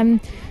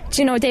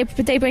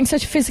 They bring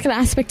such a physical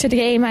aspect to the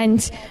game,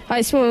 and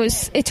I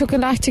suppose it took a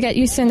lot to get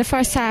used to in the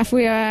first half.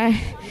 We were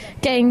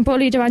getting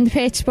bullied around the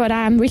pitch, but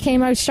we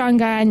came out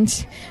stronger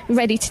and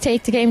ready to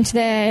take the game to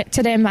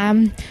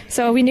them.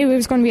 So we knew it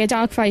was going to be a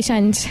dogfight,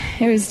 and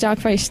it was a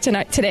dogfight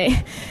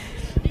today.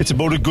 It's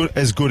about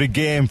as good a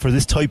game for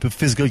this type of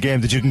physical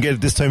game that you can get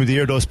at this time of the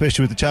year, though,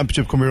 especially with the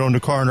championship coming around the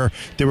corner.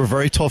 They were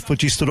very tough,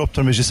 but you stood up to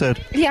them, as you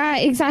said. Yeah,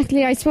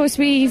 exactly. I suppose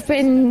we've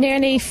been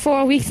nearly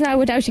 4 weeks now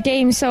without a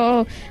game,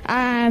 so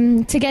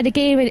to get a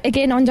game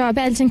again under our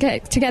belt and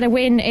to get a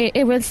win,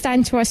 it will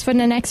stand to us for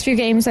the next few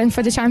games and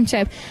for the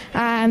championship.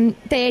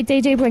 They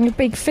do bring a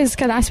big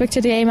physical aspect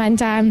to the game,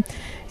 and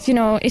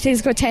it is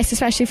a good test,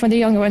 especially for the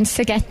younger ones,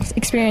 to get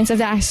experience of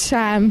that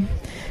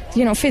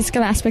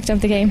physical aspect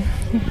of the game.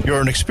 You're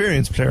an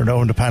experienced player now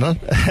on the panel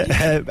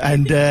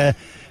and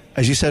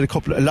as you said,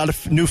 a lot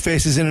of new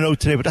faces in and out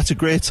today, but that's a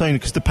great sign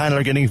because the panel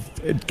are getting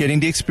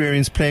the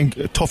experience playing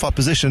tough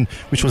opposition,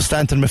 which will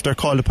strengthen them if they're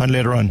called upon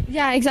later on.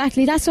 Yeah,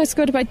 exactly. That's what's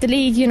good about the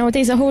league. You know,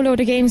 there's a whole load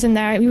of games in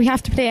there. We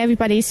have to play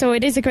everybody, so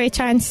it is a great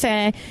chance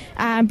to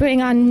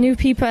bring on new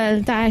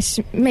people that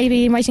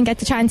maybe mightn't get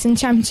the chance in the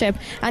championship,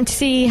 and to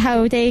see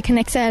how they can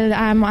excel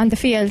on the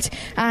field.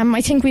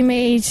 I think we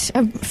made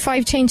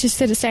 5 changes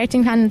to the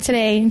starting panel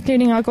today,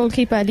 including our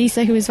goalkeeper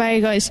Lisa, who was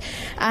very good,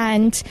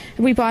 and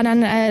we brought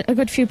on a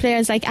good few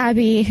players like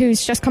Abby,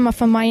 who's just come up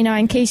from minor,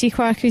 and Katie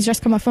Cork, who's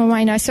just come up from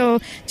minor. So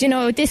you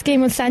know, this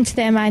game will stand to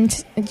them,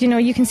 and you know,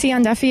 you can see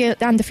on the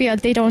field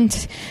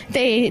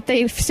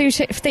they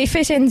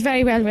fit in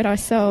very well with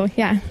us. So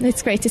yeah,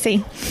 it's great to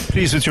see.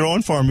 Pleased with your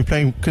own form. You're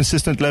playing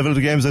consistent level of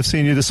the games I've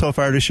seen you so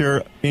far this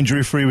year,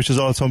 injury free, which is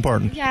also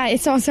important. Yeah,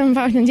 it's also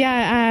important.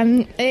 Yeah,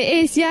 it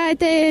is. Yeah,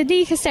 the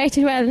league has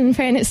started well, in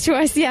fairness to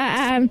us.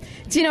 Yeah,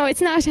 you know,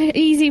 it's not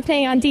easy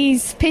playing on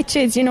these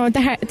pitches. You know,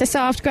 the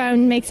soft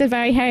ground makes it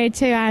very hard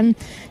to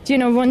you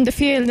know, run the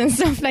field and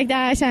stuff like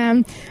that,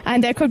 and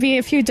there could be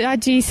a few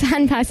dodgy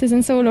hand passes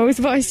and solos,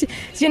 but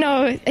you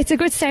know, it's a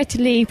good start to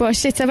the league,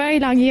 but it's a very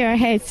long year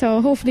ahead,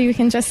 so hopefully we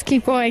can just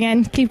keep going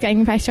and keep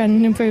getting better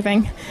and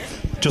improving.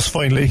 Just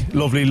finally,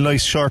 lovely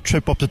nice short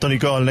trip up to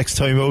Donegal next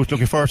time out.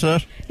 Looking forward to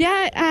that?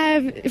 Yeah,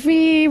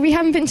 we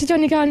haven't been to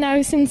Donegal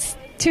now since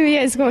 2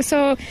 years ago,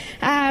 so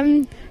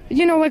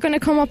you know, we're going to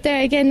come up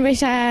there again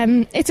with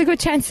it's a good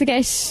chance to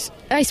get,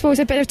 I suppose,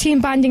 a bit of team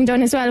bonding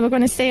done as well. We're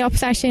going to stay up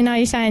Saturday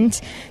night and,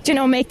 you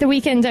know, make the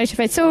weekend out of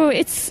it. So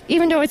it's,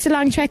 even though it's a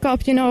long trek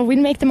up, you know,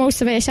 we'll make the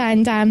most of it,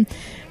 and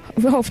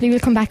hopefully we'll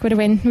come back with a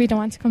win. We don't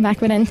want to come back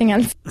with anything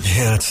else.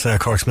 Yeah, it's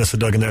Cork's Mr.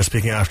 Duggan there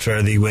speaking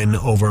after the win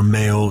over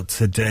Mayo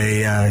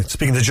today.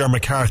 Speaking to Kieran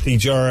McCarthy,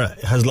 Ger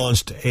has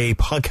launched a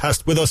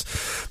podcast with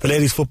us. The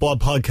Ladies Football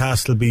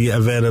Podcast will be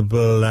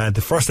available,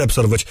 the first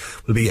episode of which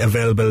will be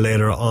available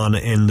later on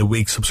in the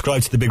week.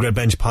 Subscribe to the Big Red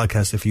Bench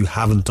podcast if you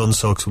haven't done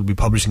so, because we'll be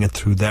publishing it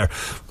through there.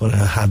 We're going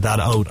to have that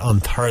out on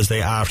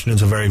Thursday afternoon.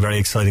 So very, very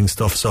exciting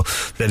stuff. So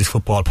the Ladies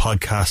Football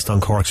Podcast on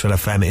Cork's Red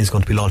FM is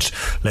going to be launched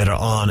later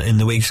on in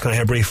the week. Just going to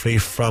hear briefly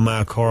from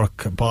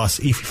Cork boss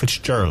Ephie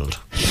Fitzgerald.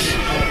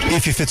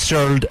 Ephie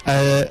Fitzgerald,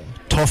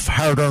 tough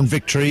hard-earned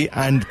victory,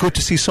 and good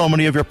to see so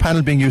many of your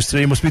panel being used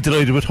today. You must be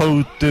delighted with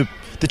how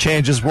the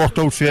changes worked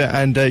out for you,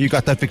 and you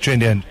got that victory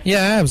in the end.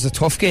 Yeah, it was a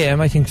tough game.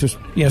 I think just,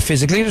 you know,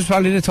 physically it was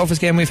probably the toughest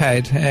game we've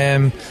had.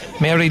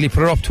 Mayo really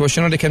put it up to us.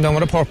 You know, they came down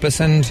with a purpose,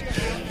 and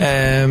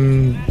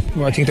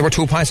I think there were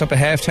 2 points up at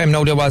half time.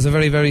 Now there was a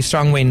very, very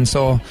strong win,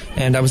 so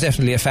that was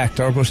definitely a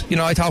factor. But you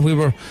know, I thought we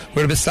were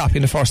a bit sloppy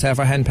in the first half.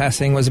 Our hand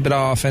passing was a bit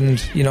off, and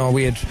you know,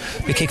 we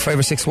kicked 5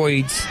 or 6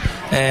 wides.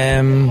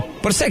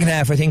 But the second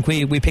half, I think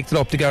we picked it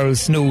up. The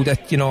girls knew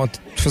that, you know,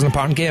 it was an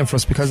important game for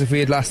us, because if we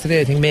had lost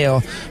today, I think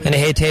Mayo in a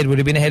head-to-head would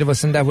have been ahead of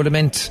us, and that would have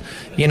meant,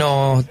 you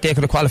know, they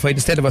could have qualified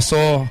instead of us.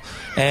 So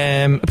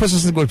it puts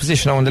us in a good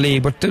position now in the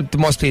league. But the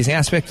most pleasing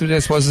aspect of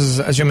this was,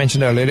 as you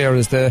mentioned earlier, there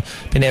is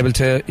being able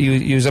to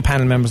use our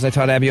panel members. I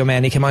thought Abby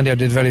O'Mahony came on there,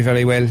 did very,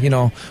 very well. You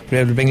know, we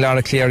were able to bring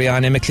Laura Cleary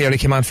on. Emma Cleary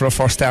came on for a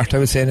first start, I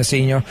would say, in a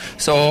senior.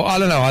 So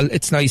all in all,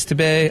 it's nice to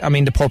be. I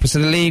mean, the purpose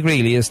of the league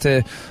really is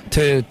to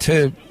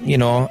you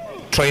know,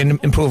 try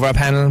and improve our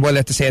panel while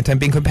at the same time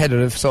being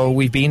competitive. So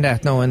we've been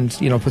that now, and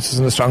you know, puts us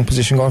in a strong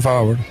position going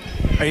forward.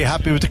 Are you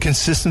happy with the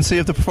consistency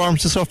of the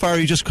performances so far? Are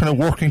you just kind of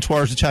working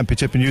towards the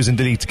championship and using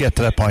the league to get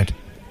to that point?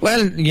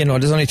 Well, you know,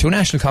 there's only 2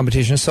 national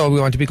competitions, so we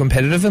want to be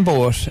competitive in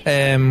both.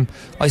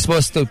 I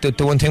suppose the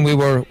one thing we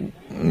were,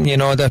 you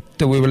know, that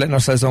we were letting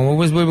ourselves on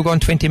was we were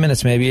going 20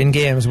 minutes maybe in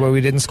games where we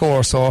didn't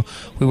score, so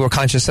we were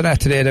conscious of that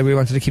today, that we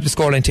wanted to keep the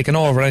scoreline ticking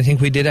over, and I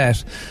think we did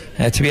that.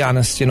 To be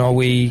honest, you know,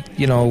 we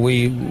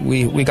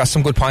got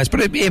some good points,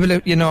 but able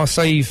to, you know,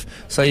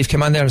 Saif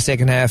came on there in the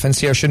second half, and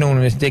Saoirse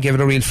Noonan, they gave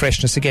it a real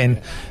freshness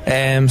again.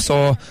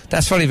 So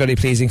that's very, very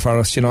pleasing for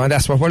us, you know, and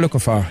that's what we're looking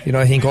for. You know,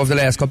 I think over the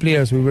last couple of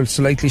years we were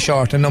slightly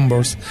short in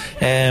numbers,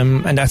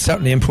 and that's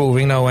certainly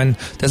improving now, and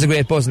there's a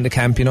great buzz in the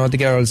camp, you know, the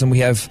girls, and we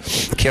have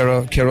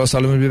Ciara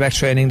O'Sullivan will be back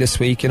training this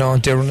week, you know,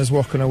 Duran is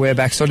working her way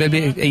back, so there'll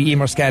be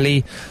Emer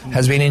Scally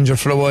has been injured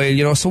for a while,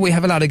 you know, so we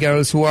have a lot of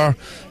girls who are,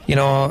 you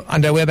know,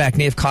 on their way back.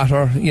 Niamh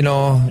Cotter, you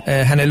know,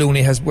 Hannah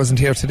Looney wasn't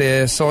here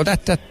today, so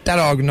that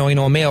organ, you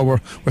know, Mayo were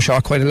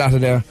short quite a lot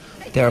of their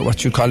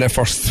what you call their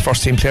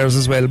first team players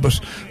as well,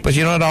 but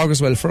you know, it augurs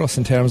well for us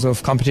in terms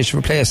of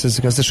competition for places,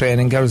 because the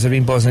training girls have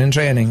been buzzing in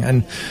training,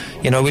 and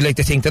you know, we like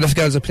to think that if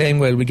girls are playing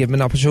well, we give them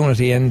an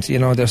opportunity, and you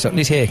know, they're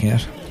certainly taking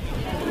it.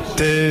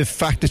 The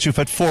fact that you've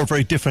had 4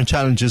 very different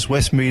challenges,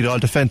 Westmeath all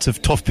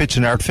defensive, tough pitch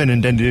in Ardfin,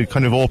 and then the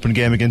kind of open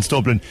game against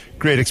Dublin,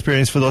 great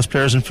experience for those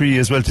players and for you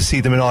as well to see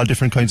them in all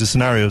different kinds of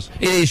scenarios.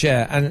 It is,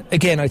 yeah, and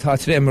again, I thought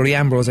today Marie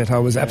Ambrose, I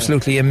thought, was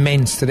absolutely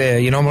immense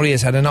today. You know, Marie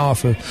has had an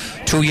awful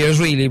 2 years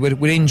really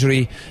with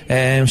injury.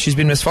 She's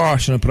been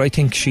misfortunate, but I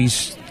think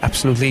she's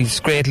absolutely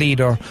great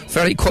leader,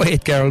 very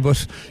quiet girl,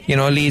 but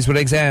leads with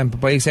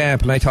by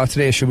example. And I thought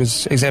today she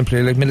was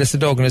exemplary, like Melissa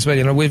Duggan as well.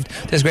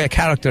 There's great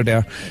character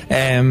there,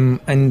 and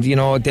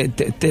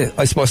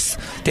I suppose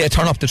they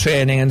turn up the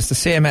training and it's the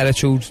same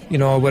attitude.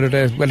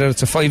 Whether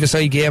it's a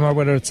 5-a-side game or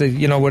whether it's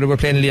whether we're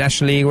playing the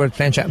National League or we're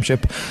playing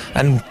Championship,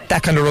 and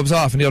that kind of rubs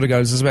off in the other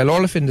girls as well.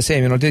 All of it the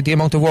same. The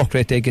amount of work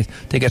rate they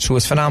get through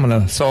is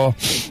phenomenal. So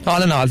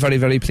all in all, very,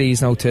 very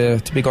pleased now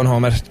to be going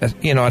home at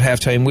half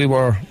time. We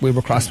were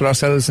cross with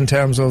ourselves in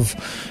terms of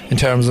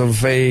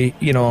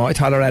I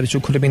thought our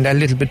attitude could have been a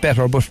little bit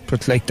better,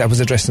 but like that was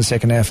addressed in the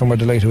second half, and we're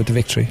delighted with the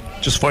victory.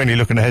 Just finally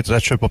looking ahead to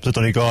that trip up to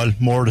Donegal,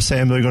 more of the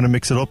same. Are you going to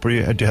mix it up, or do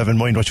you have in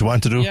mind what you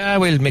want to do? Yeah,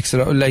 we'll mix it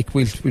up. Like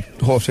we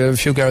hope to have a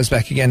few girls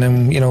back again,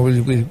 and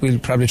we'll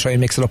probably try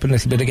and mix it up a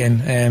little bit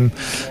again,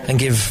 and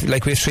give,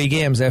 like, we have 3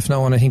 games left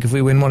now, and I think if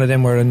we win one of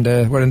them, we're in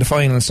the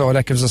final. So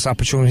that gives us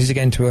opportunities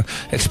again to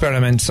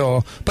experiment.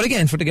 So, but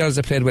again, for the girls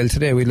that played well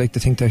today, we'd like to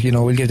think that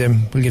we'll give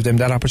them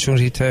that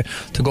opportunity to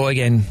go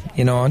again.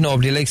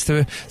 Nobody likes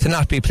to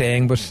not be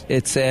playing, but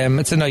it's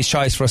a nice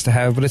choice for us to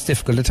have, but it's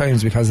difficult at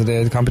times because of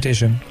the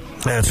competition.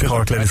 It's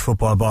Cork Ladies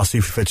Football boss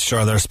Ephie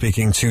Fitzgerald there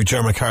speaking to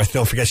Kieran McCarthy.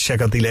 Don't forget to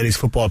check out the Ladies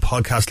Football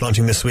podcast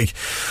launching this week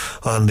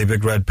on the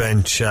Big Red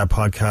Bench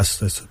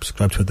podcast.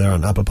 Subscribe to it there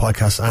on Apple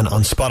Podcasts and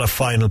on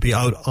Spotify, and it'll be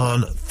out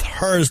on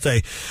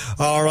Thursday.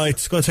 Alright,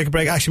 it's going to take a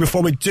break. Actually,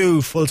 before we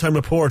do, full-time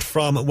report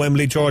from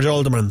Wembley, George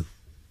Alderman.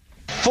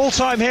 Full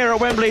time here at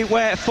Wembley,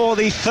 where for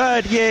the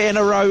 3rd year in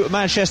a row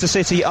Manchester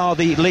City are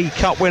the League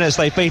Cup winners.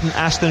 They've beaten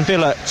Aston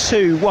Villa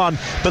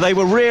 2-1, but they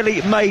were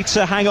really made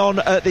to hang on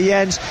at the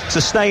end,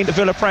 sustained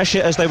Villa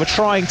pressure as they were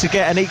trying to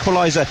get an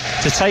equaliser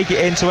to take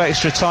it into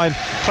extra time.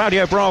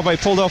 Claudio Bravo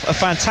pulled off a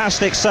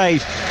fantastic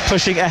save,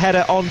 pushing a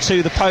header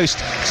onto the post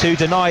to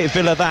deny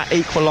Villa that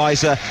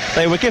equaliser.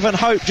 They were given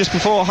hope just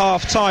before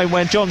half time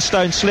when John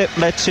Stone's slip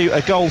led to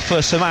a goal for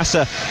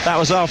Samassa. That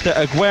was after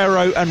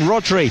Aguero and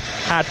Rodri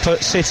had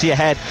put City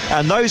ahead,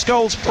 and those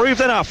goals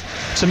proved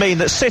enough to mean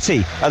that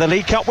City are the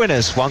League Cup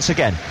winners once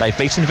again. They've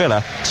beaten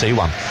Villa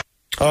 2-1.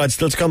 Alright,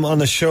 still to come on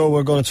the show,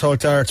 we're going to talk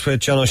darts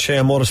with John O'Shea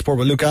and motorsport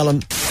with Lucca Allen.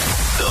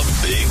 The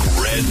Big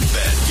Red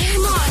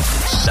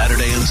Bench,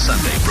 Saturday and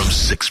Sunday from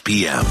 6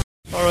 p.m.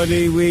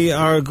 Alrighty, we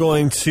are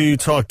going to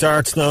talk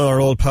darts now. Our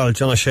old pal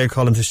John O'Shea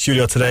called into the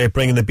studio today,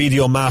 bringing the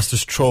BDO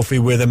Masters trophy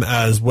with him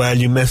as well.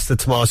 You missed it,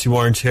 Tomas, you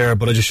weren't here,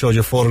 but I just showed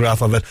you a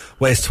photograph of it.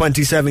 Weighs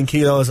 27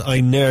 kilos.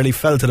 I nearly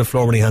fell to the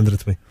floor when he handed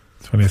it to me.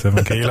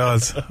 27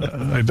 kilos.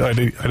 I'd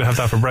have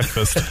that for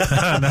breakfast.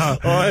 No.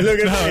 Oh, look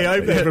at me. I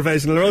play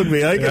professional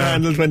rugby. I can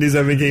handle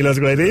 27 kilos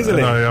quite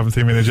easily. No, you haven't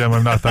seen me in the gym.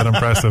 I'm not that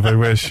impressive, I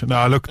wish.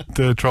 No, look,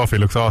 the trophy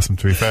looks awesome,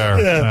 to be fair.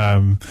 Yeah.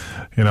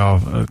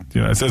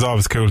 It's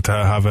always cool to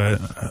have a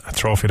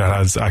trophy that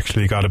has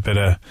actually got a bit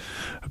of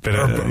pick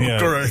up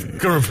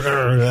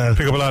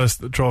a lot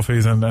of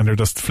trophies and they're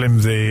just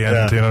flimsy,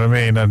 and you know what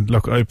I mean. And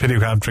look, I pity you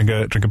can't drink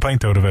a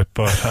pint out of it,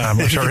 but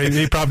I'm sure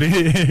he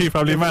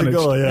probably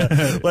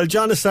managed. Well,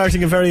 John is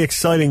starting a very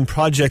exciting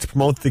project to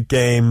promote the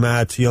game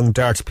to young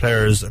darts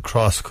players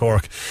across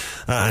Cork,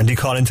 and he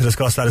called in to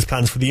discuss that, his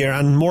plans for the year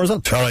and more is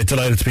up. Alright,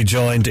 delighted to be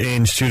joined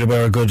in studio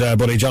by our good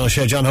buddy John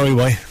O'Shea. John, how are you,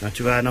 boy? Not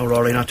too bad, no,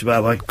 Rory, not too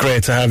bad, boy.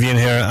 Great to have you in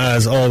here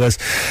as always.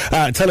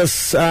 Tell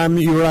us,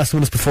 you were last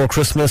with us before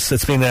Christmas.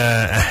 It's been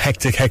a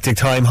hectic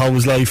time. How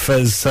was life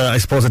as I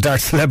suppose a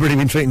darts celebrity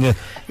been treating you?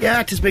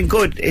 Yeah, it's been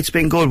good.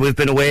 We've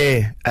been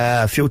away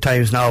a few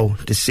times now.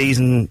 This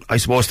season, I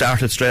suppose,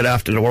 started straight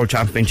after the World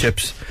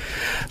Championships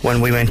when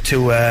we went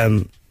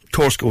to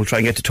tour school,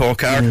 trying to get the tour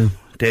card.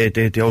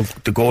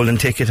 The golden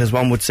ticket, as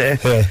one would say.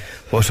 Yeah.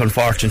 But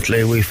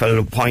unfortunately we fell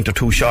a point or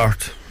two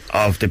short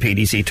of the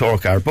PDC tour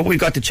card, but we've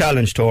got the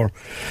Challenge Tour,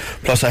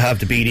 plus I have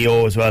the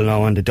BDO as well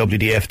now, and the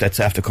WDF that's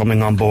after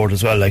coming on board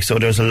as well. So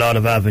there's a lot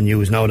of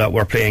avenues now that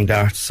we're playing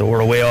darts, so we're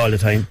away all the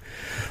time.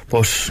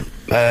 But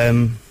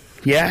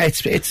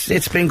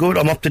it's been good.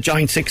 I'm up to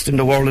joint 6th in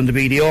the world in the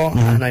BDO,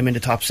 and I'm in the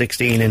top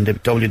 16 in the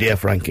WDF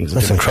rankings.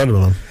 That's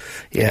incredible, man.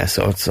 Yeah,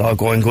 so it's all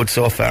going good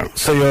so far.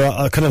 So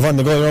you're kind of on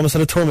the go. You're almost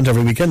at a tournament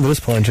every weekend at this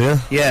point, are you?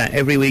 Yeah,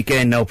 every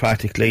weekend now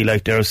practically.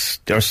 Like there's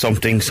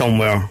something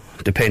somewhere,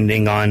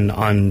 depending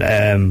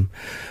on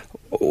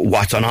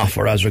what's on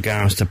offer as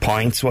regards to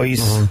points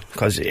wise,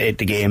 because the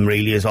game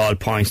really is all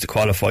points to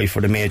qualify for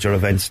the major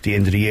events at the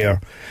end of the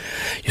year.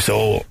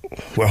 So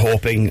we're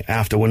hoping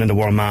after winning the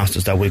World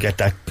Masters that we'll get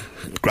that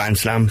Grand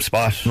Slam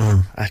spot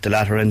at the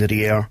latter end of the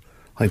year.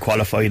 I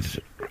qualified.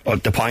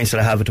 The points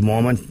that I have at the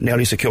moment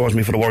nearly secures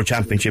me for the World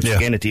Championships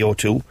again at the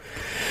O2,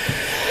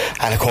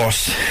 and of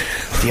course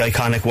the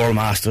iconic World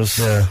Masters.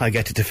 I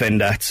get to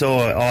defend that,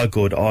 so all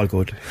good. You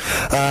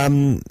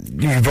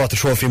brought the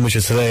trophy in with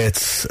you today.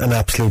 It's an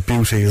absolute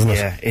beauty, isn't it?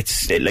 Yeah,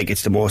 it's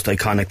the most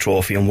iconic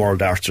trophy in world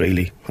darts,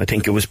 really. I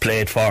think it was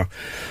played for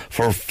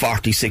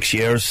 46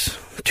 years,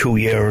 2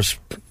 years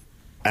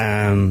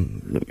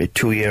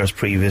 2 years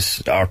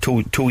previous, or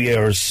two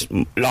years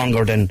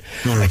longer than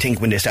I think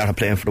when they started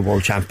playing for the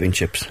World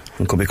Championships.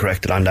 I could be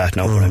corrected on that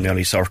now, but I'm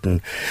nearly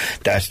certain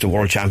that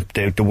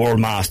the World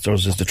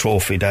Masters is the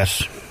trophy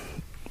that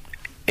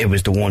it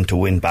was the one to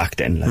win back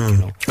then, like, you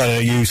know.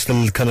 Are you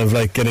still kind of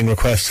like getting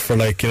requests for,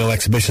 like, you know,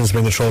 exhibitions to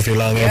bring the trophy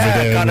along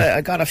every day?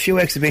 I got a few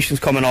exhibitions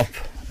coming up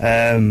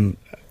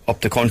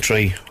the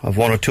country. I've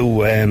one or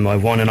two.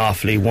 I've one in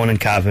Offaly, one in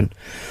Cavan,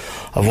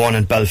 I've one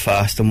in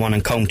Belfast, and one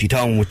in County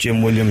Town with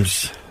Jim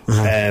Williams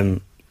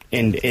in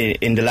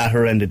the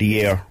latter end of the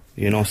year,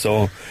 you know.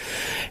 So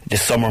the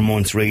summer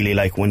months, really,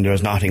 like when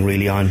there's nothing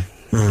really on,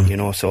 you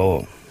know,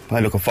 so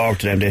I'm looking forward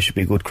to them. They should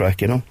be a good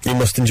crack, you know. You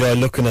must enjoy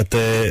looking at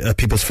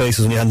people's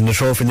faces when you hand them the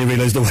trophy and you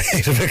realise the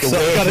weight of it.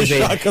 The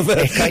shock of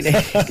it.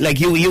 Kinda, like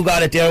you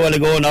got it there a while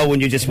ago now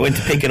when you just went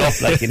to pick it up,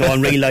 like, you know,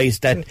 and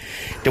realised that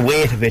the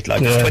weight of it,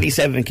 like, it's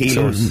 27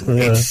 kilos.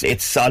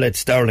 It's solid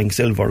sterling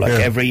silver. Like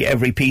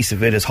every piece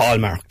of it is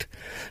hallmarked.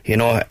 You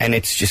know, and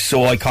it's just so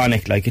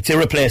iconic. Like, it's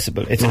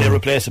irreplaceable. It's an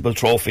irreplaceable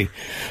trophy.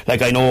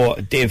 Like, I know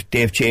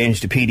they've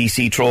changed the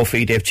PDC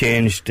trophy, they've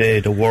changed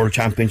the World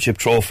Championship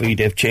trophy,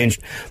 they've changed,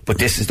 but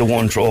this is the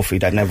one trophy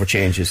that never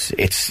changes.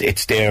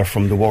 It's there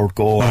from the word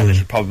go, and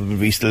it'll probably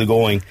be still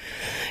going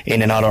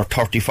in another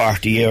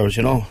 30-40 years,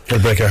 you know. It'll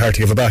break your heart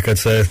to give it back, I'd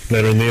say,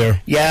 later in the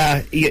year.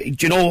 Yeah,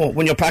 you know,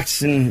 when you're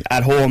practicing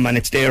at home and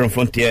it's there in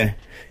front of you,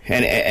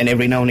 and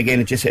every now and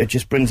again it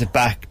just brings it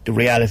back, the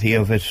reality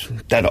of it,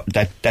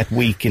 that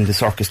week in the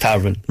Circus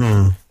Tavern,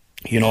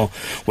 you know,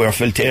 where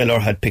Phil Taylor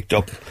had picked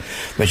up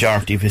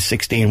majority of his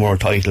 16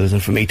 world titles,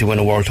 and for me to win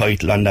a world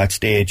title on that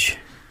stage,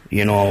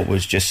 you know, it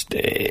was just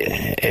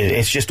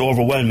it's just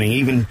overwhelming.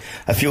 Even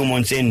a few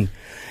months in,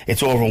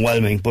 it's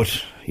overwhelming,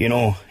 but you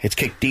know, it's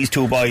kicked these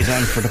two boys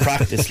on for the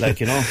practice, like,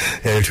 you know.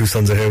 Yeah, your two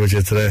sons are here with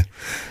you today,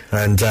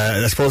 and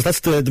I suppose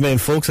that's the main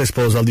focus, I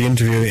suppose, of the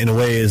interview in a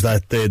way, is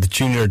that the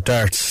Junior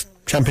Darts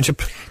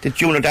Championship, the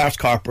Junior Darts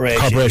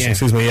Corporation,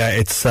 excuse me. Yeah,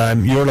 it's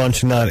you're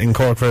launching that in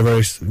Cork very,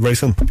 very, very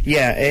soon.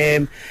 Yeah,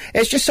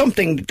 it's just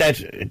something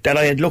that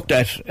I had looked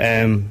at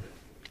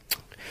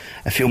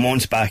a few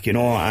months back, you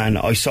know, and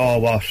I saw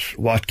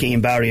what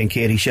Keane Barry and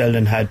Katie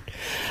Sheldon had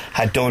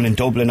done in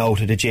Dublin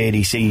out of the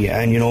JDC,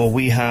 and you know,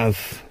 we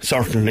have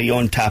certainly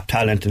untapped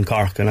talent in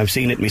Cork, and I've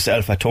seen it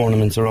myself at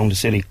tournaments around the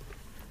city,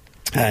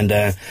 and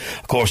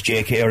of course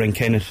Jake Hare and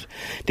Kenneth,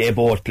 they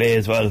both play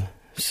as well,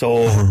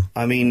 so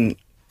I mean,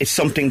 it's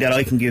something that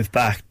I can give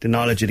back, the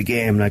knowledge of the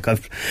game. Like,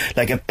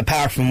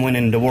 apart from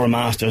winning the World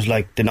Masters,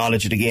 like, the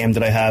knowledge of the game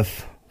that I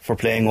have for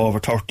playing over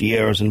 30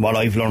 years and what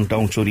I've learned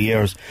down through the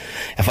years,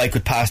 if I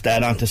could pass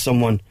that on to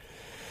someone,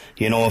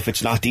 you know, if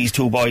it's not these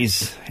two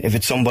boys, if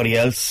it's somebody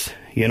else,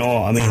 you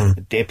know, I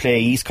mean, they play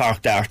East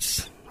Cork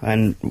darts,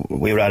 and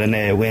we were at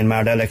a Wayne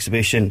Mardell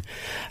exhibition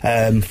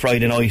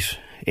Friday night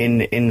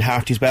in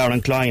Harty's Bar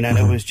in Clyne, and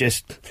it was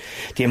just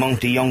the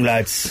amount of young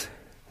lads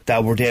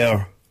that were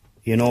there,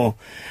 you know.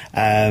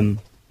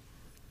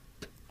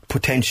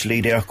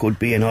 Potentially there could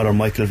be another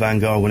Michael Van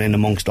Gerwen in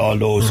amongst all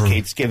those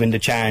kids, given the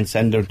chance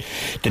and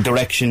the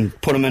direction,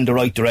 put them in the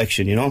right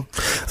direction, you know.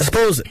 I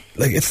suppose,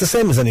 like, it's the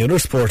same as any other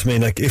sport. I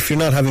mean, like, if you're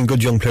not having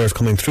good young players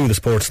coming through, the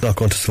sport's not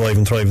going to survive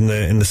and thrive in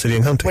the city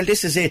and county. Well,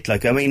 this is it.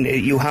 Like, I mean,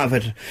 you have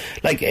it,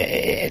 like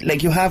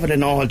you have it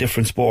in all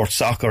different sports.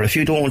 Soccer, if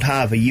you don't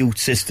have a youth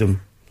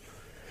system,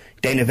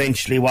 then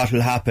eventually what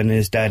will happen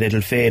is that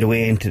it'll fade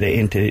away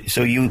into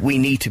so we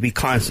need to be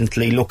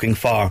constantly looking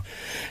for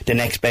the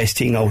next best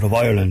thing out of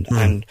Ireland.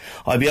 And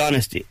I'll be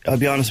honest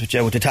with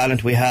you, with the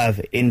talent we have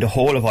in the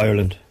whole of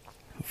Ireland,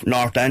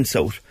 north and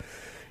south,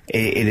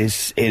 it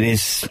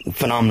is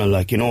phenomenal.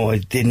 Like, you know,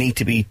 they need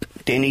to be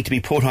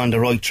put on the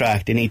right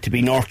track. They need to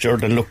be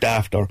nurtured and looked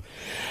after,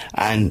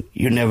 and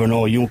you never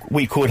know,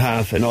 we could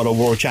have another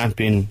world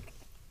champion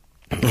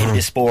in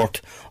this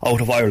sport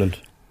out of Ireland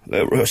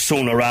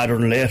sooner rather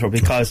than later,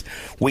 because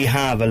we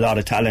have a lot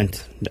of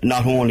talent,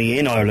 not only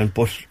in Ireland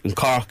but in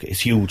Cork is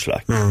huge,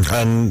 like.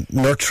 And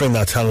nurturing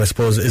that talent, I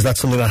suppose, is that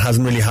something that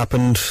hasn't really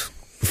happened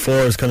before?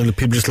 Is kind of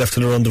people just left to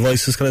their own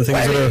devices kind of thing?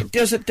 Well,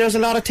 there's a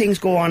lot of things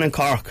go on in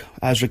Cork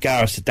as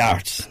regards to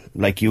darts.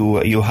 Like,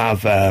 you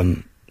have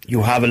a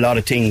lot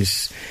of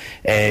things,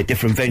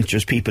 different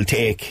ventures people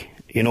take,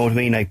 you know what I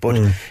mean? Like,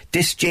 but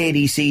this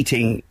JDC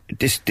thing,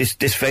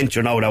 this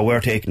venture now that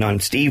we're taking on,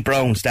 Steve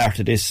Brown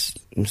started this.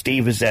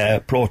 Steve is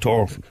a Pro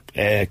Tour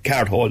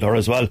card holder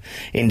as well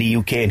in the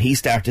UK, and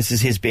this is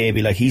his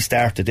baby. Like, he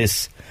started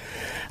this,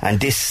 and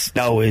this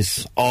now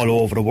is all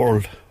over the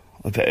world.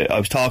 I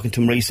was talking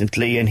to him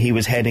recently, and he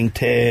was heading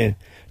to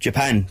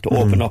Japan to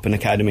open up an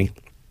academy.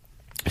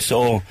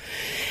 So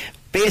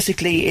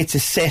basically, it's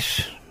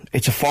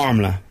a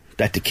formula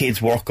that the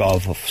kids work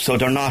off of, so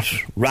they're not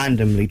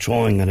randomly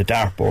throwing at a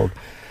dartboard,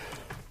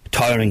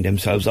 tiring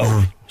themselves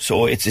out.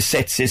 So it's a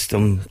set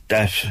system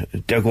that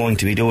they're going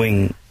to be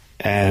doing.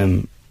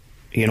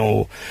 You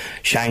know,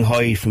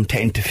 Shanghai from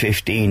 10 to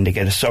 15, they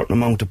get a certain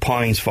amount of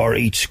points for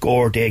each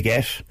score they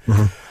get.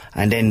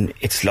 And then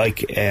it's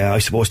like, I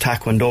suppose,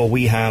 Taekwondo,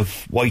 we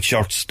have white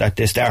shirts that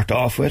they start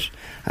off with,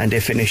 and they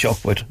finish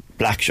up with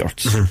black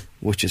shirts,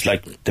 which is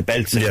like the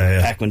belts of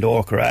Taekwondo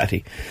or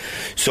karate.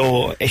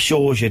 So it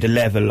shows you the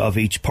level of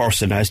each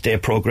person as they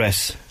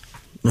progress.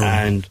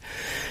 And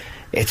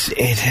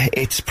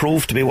it's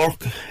proved to be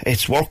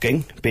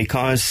working,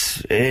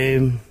 because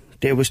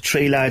there was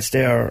 3 lads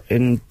there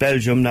in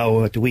Belgium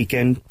now at the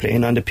weekend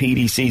playing on the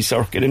PDC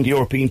circuit in the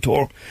European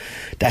Tour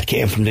that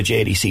came from the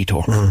JDC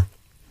Tour.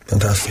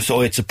 Fantastic.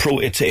 So it's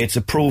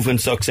a proven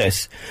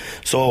success.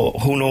 So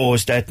who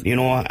knows that, you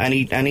know,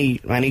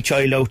 any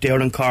child out there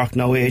in Cork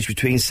now aged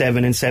between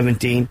 7 and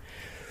 17,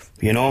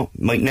 you know,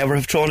 might never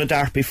have thrown a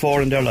dart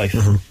before in their life,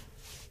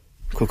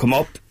 could come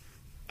up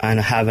and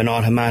have an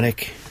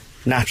automatic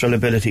natural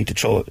ability to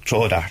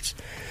throw darts.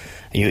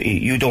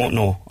 You don't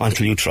know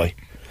until you try,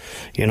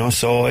 you know.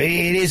 So it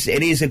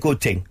is a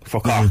good thing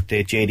for Cork,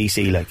 the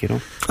JDC, like, you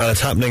know. And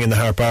it's happening in the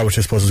Harp Bar, which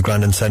I suppose is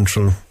grand in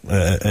Central,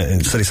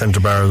 City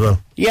Centre Bar as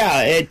well.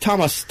 Yeah,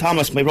 Thomas,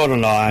 my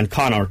brother-in-law, and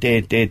Connor,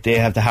 they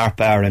have the Harp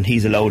Bar, and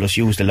he's allowed us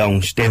use the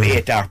lounge. They have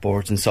 8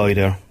 dartboards inside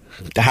there.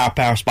 The Harp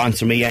Bar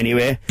sponsor me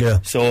anyway,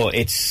 so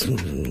it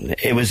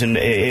was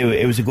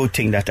a good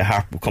thing that the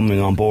Harp were coming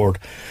on board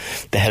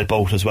to help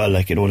out as well,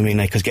 like, you know what I mean,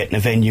 like, because getting a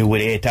venue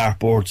with 8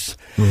 dartboards,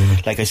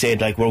 like I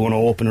said, like, we're going to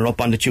open it up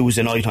on the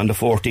Tuesday night on the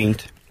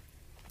 14th.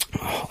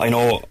 I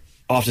know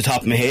off the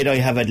top of my head I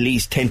have at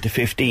least 10 to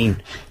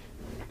 15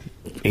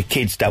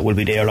 kids that will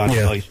be there on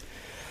the night,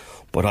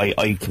 but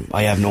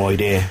I have no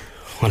idea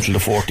until the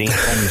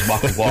 14th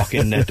and walk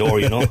in that door,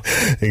 you know.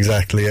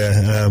 Exactly,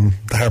 yeah.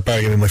 The Harp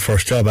Bar gave me my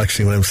first job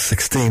actually when I was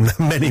 16,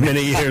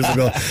 many years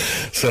ago.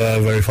 So I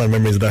have very fond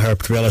memories of the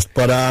Harp, to be honest.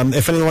 But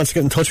if anyone wants to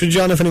get in touch with you,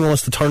 John, if anyone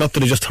wants to turn up, do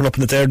they just turn up in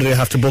the day, or do they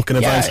have to book in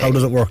advance? How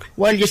does it work?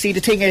 Well, you see,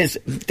 the thing is,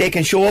 they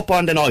can show up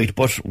on the night,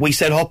 but we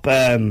set up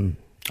a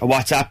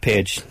WhatsApp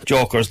page,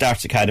 Jokers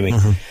Darts Academy,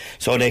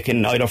 so they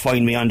can either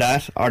find me on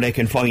that, or they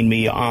can find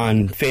me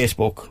on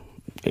Facebook.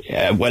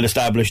 Well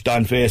established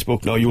on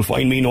Facebook now. You'll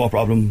find me, no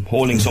problem,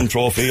 holding some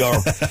trophy or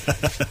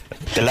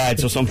the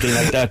lads or something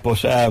like that.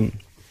 But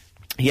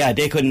yeah,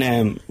 they can.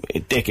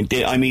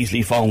 I'm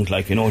easily found,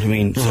 like, you know what I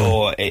mean.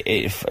 So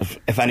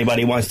if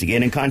anybody wants to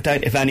get in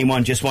contact, if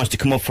anyone just wants to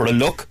come up for a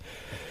look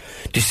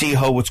to see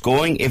how it's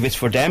going, if it's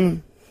for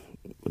them,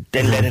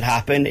 then let it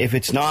happen. If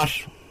it's not,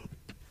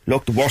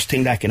 look, the worst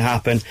thing that can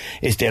happen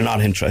is they're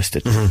not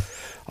interested.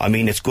 I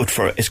mean, it's good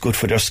for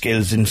their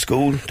skills in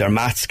school, their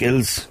math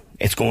skills.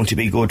 It's going to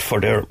be good for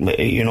their,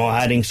 you know,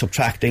 adding,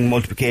 subtracting,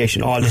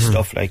 multiplication, all this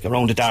stuff, like,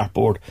 around the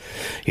dartboard,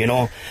 you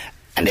know.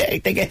 And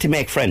they get to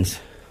make friends.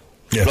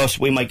 Plus,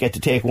 we might get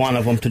to take one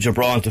of them to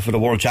Gibraltar for the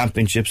World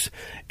Championships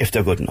if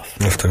they're good enough.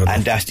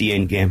 And that's the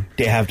end game.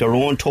 They have their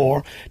own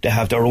tour, they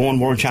have their own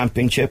World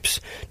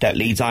Championships that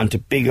leads on to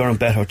bigger and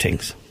better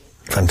things.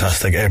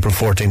 Fantastic. April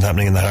 14th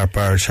happening in the Harp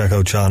Bar. Check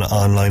out John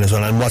online as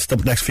well. And what's the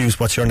next views?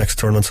 What's your next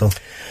tournament, so?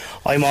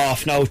 I'm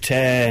off now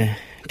to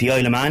the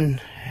Isle of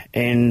Man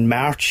in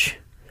March.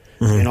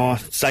 You know,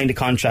 signed a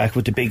contract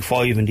with the Big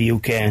Five in the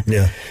UK.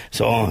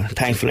 So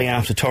thankfully,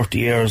 after 30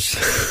 years,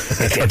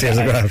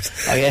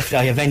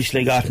 I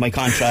eventually got my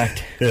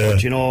contract.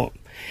 But, you know,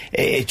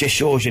 it just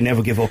shows you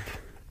never give up.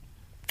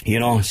 You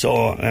know,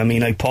 so I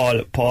mean, like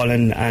Paul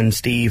and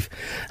Steve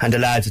and the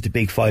lads at the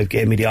Big Five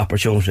gave me the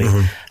opportunity,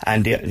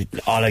 and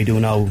all I do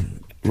now,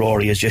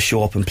 Rory, is just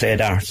show up and play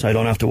darts. I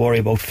don't have to worry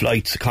about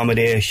flights,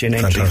 accommodation,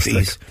 entry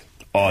fees.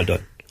 All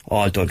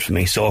done for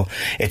me. So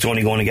it's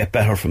only going to get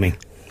better for me.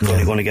 It's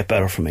only going to get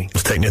better for me.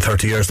 It's taken you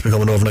 30 years to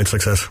become an overnight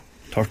success.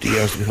 30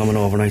 years to become an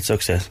overnight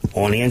success.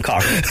 Only in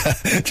Cork.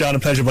 John, a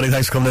pleasure, buddy.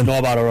 Thanks for coming in.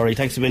 No bother, Rory.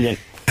 Thanks a million.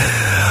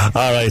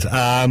 Alright,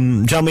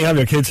 John, we have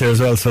your kids here as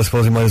well, so I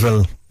suppose you might as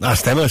well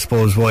ask them, I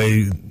suppose,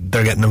 why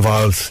they're getting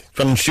involved.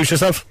 Do you want to introduce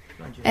yourself?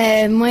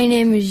 My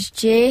name is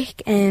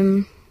Jake.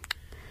 I'm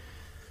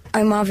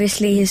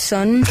obviously his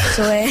son,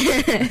 so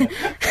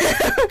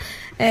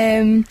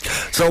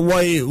so why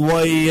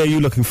are you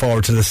looking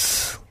forward to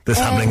this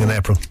happening in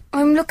April?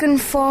 I'm looking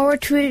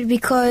forward to it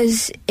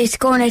because it's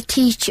going to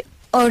teach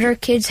other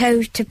kids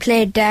how to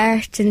play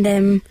darts,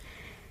 and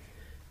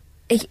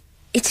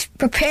it's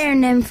preparing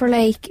them for,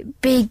 like,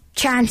 big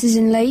chances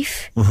in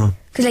life.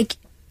 Because like,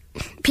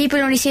 people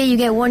only say you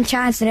get one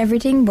chance at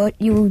everything, but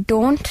you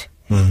don't.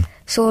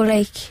 So,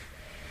 like,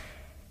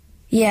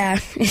 yeah,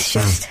 it's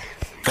just.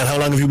 And how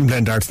long have you been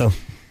playing darts now?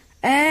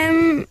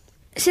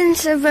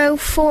 Since about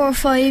 4 or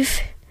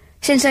 5.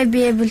 Since I'd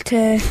be able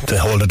to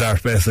hold the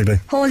dart, basically.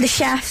 Hold the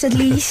shaft, at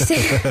least.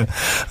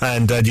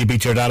 And do you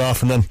beat your dad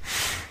often then?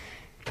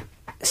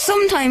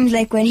 Sometimes,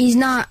 like, when he's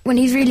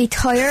really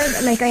tired,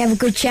 like, I have a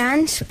good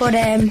chance, but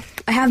I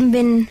haven't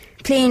been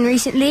playing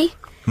recently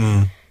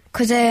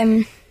because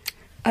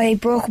I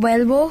broke my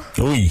elbow.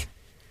 Oy.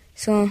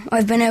 So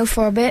I've been out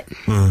for a bit.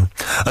 And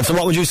so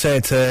what would you say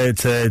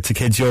to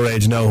kids your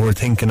age now who are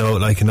thinking,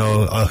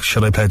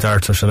 should I play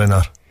darts or should I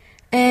not?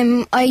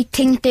 I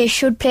think they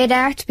should play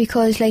darts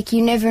because, like,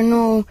 you never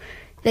know.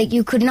 Like,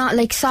 you could not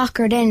like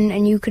soccer then,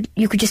 and you could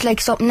just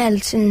like something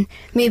else, and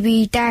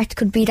maybe darts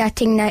could be that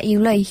thing that you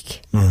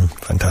like.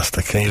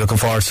 Fantastic. Are you looking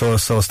forward to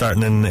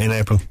starting in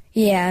April?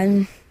 Yeah,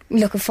 I'm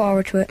looking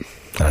forward to it.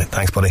 Alright,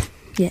 thanks, buddy.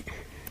 Yeah.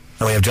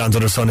 And we have John's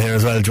other son here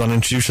as well. Do you want to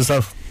introduce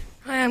yourself?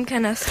 Hi, I'm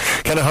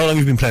Kenneth. Kenneth, how long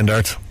have you been playing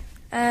darts?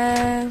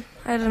 I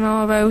don't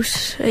know,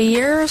 about a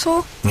year or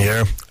so. A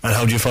year. And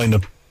how do you find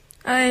them?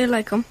 I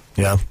like them.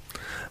 Yeah.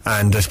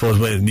 And I suppose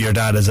your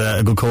dad is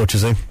a good coach,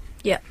 is he?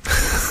 Yeah.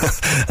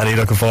 And are you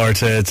looking forward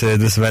to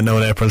this event now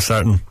in April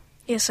starting?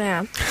 Yes, I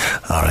am.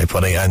 All right,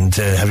 buddy. And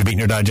have you beaten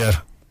your dad yet?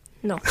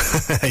 No.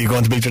 Are you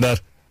going to beat your dad?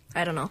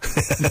 I don't know.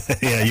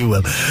 Yeah, you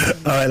will. All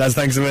right, lads,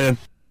 thanks a million.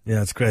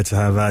 Yeah, it's great to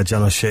have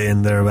John O'Shea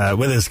in there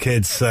with his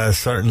kids.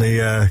 Certainly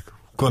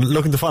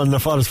looking to follow in their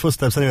father's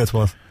footsteps anyway, I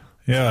suppose.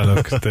 Yeah,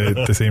 look,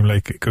 they seem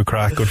like good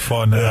crack, good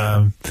fun.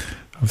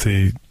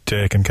 Obviously,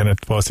 Jake and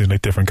Kenneth both seem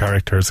like different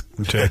characters.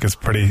 Jake is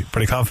pretty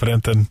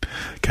confident, and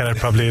Kenneth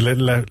probably a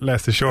little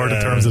less assured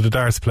in terms of the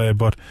darts play,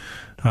 but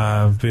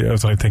I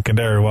was only thinking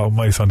there what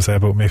my son say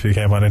about me if he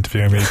came on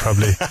interviewing me.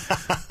 Probably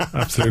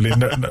absolutely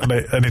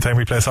anytime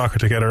we play soccer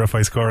together, if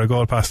I score a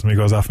goal past him, he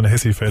goes off in a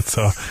hissy fit,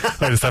 so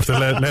I just have to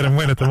let him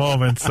win at the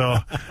moment. So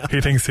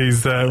he thinks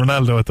he's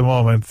Ronaldo at the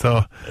moment,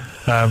 so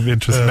be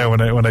interested now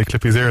when I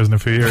clip his ears in a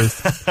few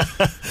years.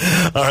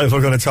 Alright,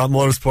 we're going to talk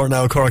motorsport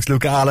now. Cork's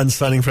Lucca Allen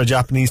signing for a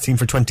Japanese team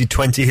for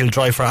 2020. He'll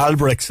drive for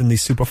Albrechts in the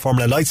Super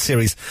Formula Light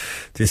Series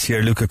this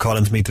year. Lucca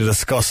calling to me to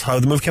discuss how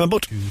the move came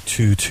about.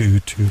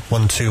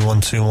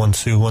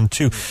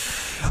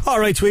 2-2-2-1-2-1-2-1-2-1-2.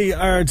 Alright, we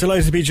are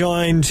delighted to be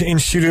joined in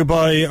studio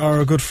by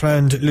our good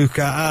friend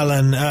Lucca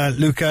Allen.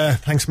 Lucca,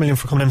 thanks a million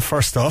for coming in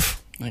first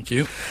off. Thank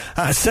you.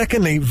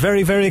 Secondly,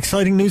 very, very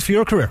exciting news for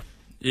your career.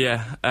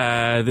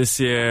 Yeah, this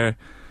year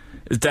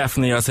is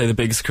definitely, I'd say, the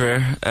biggest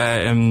career,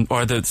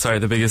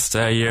 the biggest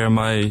year in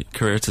my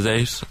career to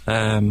date.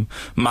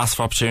 Massive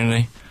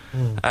opportunity.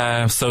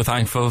 So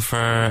thankful for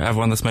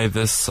everyone that's made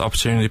this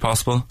opportunity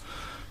possible.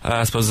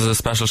 I suppose there's a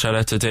special shout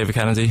out to David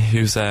Kennedy,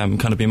 who's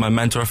kind of been my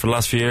mentor for the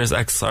last few years,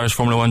 ex-Irish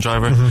Formula 1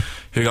 driver,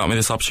 who got me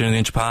this opportunity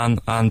in Japan,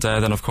 and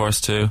then of course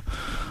to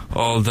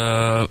all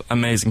the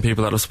amazing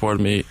people that have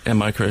supported me in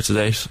my career to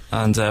date.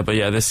 And but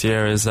yeah, this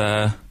year is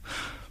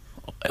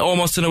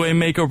almost in a way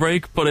make or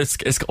break, but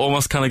it's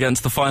almost kind of getting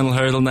to the final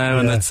hurdle now,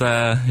 and it's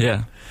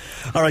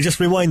Alright, just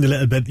rewind a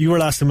little bit. You were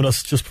last in with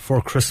us just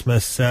before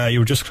Christmas. You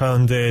were just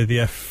crowned the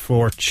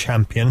F4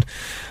 champion.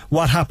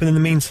 What happened in the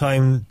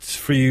meantime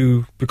for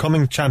you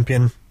becoming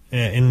champion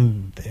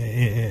and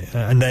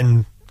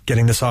then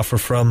getting this offer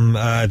from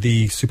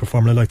the Super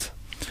Formula Light?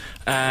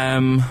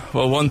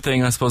 Well, one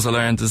thing I suppose I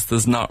learned is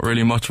there's not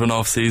really much of an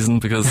off season,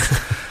 because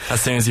as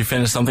soon as you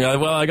finish something,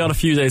 I got a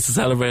few days to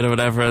celebrate or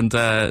whatever, and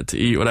to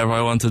eat whatever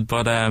I wanted,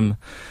 but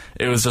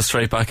it was just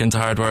straight back into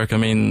hard work. I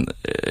mean,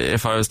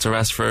 if I was to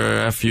rest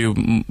for a few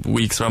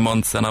weeks or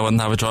months, then I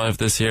wouldn't have a drive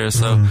this year.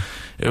 So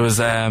it was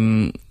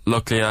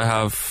luckily I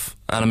have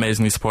an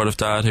amazingly supportive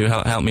dad who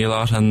helped me a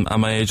lot, and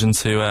my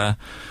agents who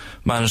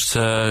managed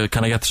to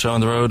kind of get the show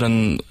on the road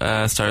and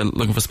started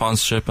looking for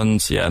sponsorship,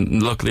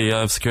 and luckily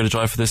I've secured a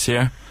drive for this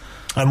year.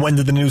 And when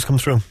did the news come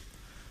through?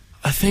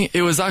 I think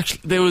it was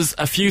there was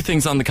a few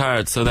things on the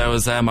card. So there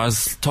was I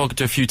was talking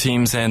to a few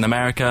teams in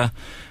America,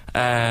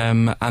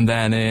 and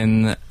then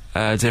in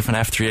a different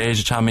F3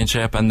 Asia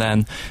championship, and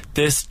then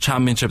this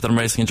championship that I'm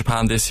racing in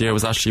Japan this year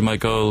was actually my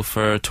goal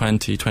for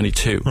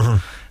 2022.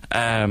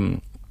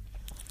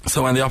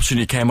 So when the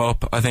opportunity came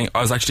up, I think I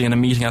was actually in a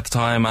meeting at the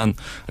time, and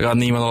I got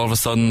an email all of a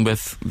sudden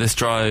with this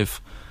drive,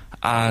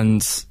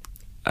 and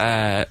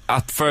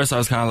at first I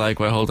was kind of like,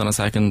 wait, hold on a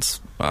second,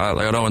 I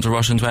don't want to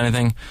rush into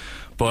anything,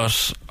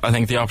 but I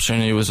think the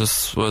opportunity was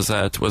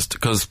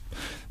because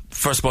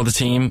first of all the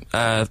team,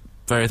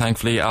 very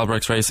thankfully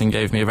Albrechts Racing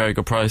gave me a very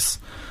good price,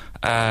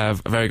 a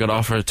very good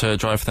offer to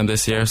drive for them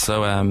this year,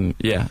 so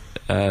it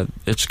kind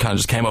of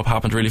just came up,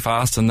 happened really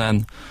fast, and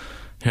then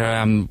here I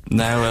am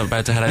now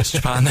about to head out to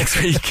Japan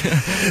next week.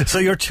 So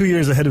you're 2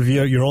 years ahead of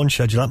your own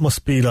schedule. That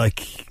must be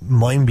like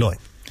mind-blowing.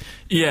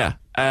 Yeah.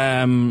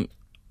 I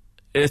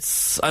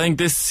think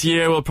this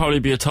year will probably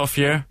be a tough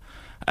year.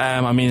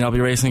 I mean, I'll be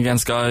racing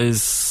against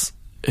guys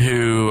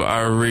who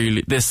are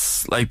really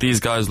these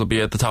guys will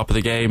be at the top of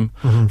the game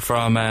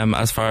from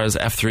as far as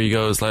F3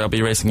 goes. Like, I'll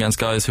be racing against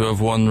guys who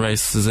have won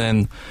races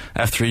in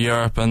F3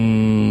 Europe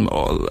and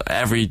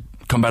every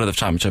competitive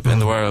championship in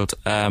the world.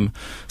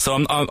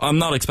 So I'm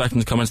not expecting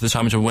to come into the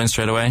championship and win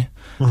straight away.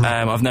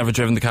 I've never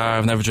driven the car,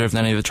 I've never driven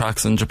any of the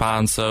tracks in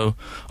Japan, so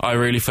I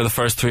really, for the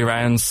first 3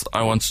 rounds,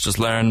 I want to just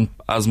learn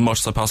as much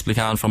as I possibly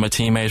can from my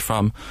teammate,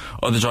 from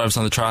other drivers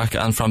on the track,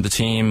 and from the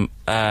team.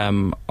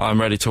 I'm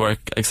ready to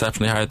work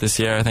exceptionally hard this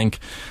year. I think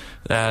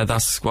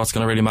that's what's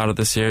going to really matter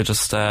this year,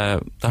 just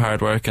the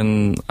hard work,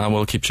 and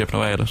we'll keep chipping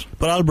away at it.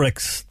 But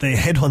Albrechts, they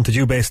headhunted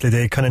you basically.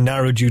 They kind of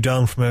narrowed you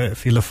down from a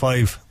field of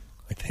 5,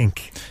 I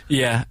think.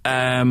 Yeah.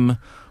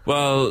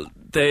 Well,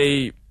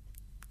 they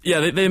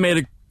made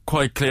it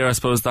quite clear, I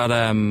suppose, that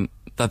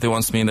they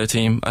wanted me in their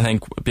team. I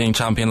think being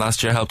champion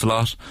last year helped a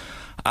lot,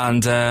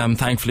 and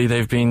thankfully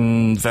they've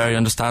been very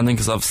understanding,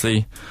 because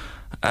obviously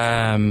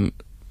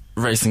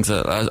racing's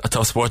a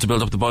tough sport to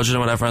build up the budget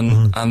and whatever,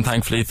 and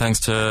thankfully, thanks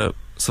to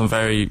some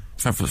very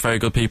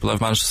good people,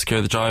 I've managed to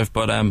secure the drive.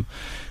 But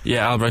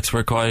Albrechts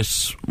were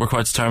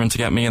quite determined to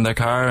get me in their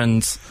car,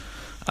 and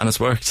it's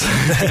worked.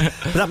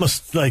 But that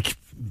must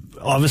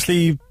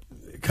obviously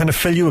kind of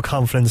fill you with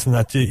confidence in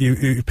that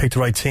you picked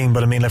the right team.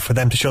 But I mean, for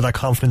them to show that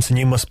confidence in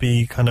you must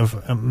be kind of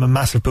a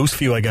massive boost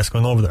for you, I guess,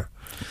 going over there.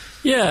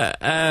 Yeah,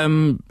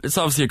 it's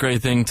obviously a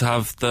great thing to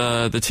have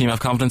the team have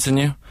confidence in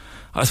you.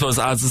 I suppose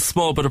it adds a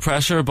small bit of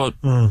pressure, but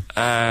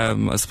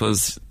I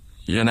suppose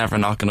you're never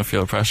not going to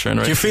feel pressure in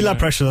a race. Do you feel that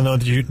pressure to know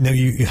that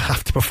you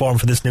have to perform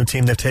for this new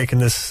team? They've taken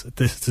this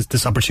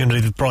opportunity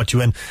that brought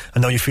you in,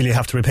 and now you feel you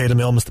have to repay them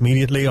almost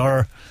immediately,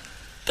 or?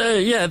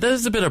 Yeah,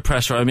 there's a bit of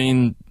pressure. I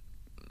mean,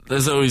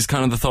 there's always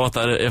kind of the thought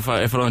that if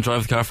I don't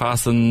drive the car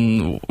fast,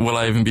 then will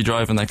I even be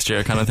driving next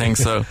year, kind of thing.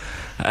 So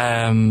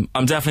I'm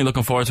definitely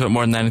looking forward to it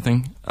more than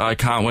anything. I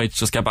can't wait to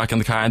just get back in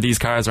the car, and these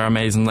cars are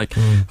amazing. Like,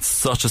 it's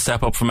such a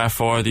step up from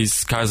F4.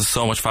 These cars are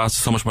so much faster,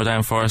 so much more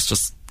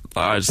downforce.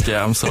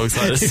 I'm so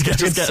excited to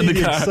get in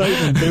the car.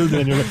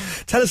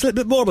 Tell us a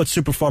little bit more about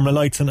Super Formula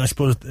Lights, and I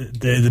suppose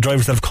the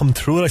drivers that have come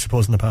through it, I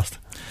suppose, in the past.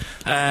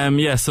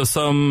 So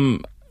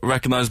some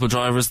recognisable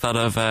drivers that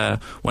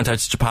have went out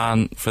to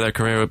Japan for their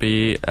career would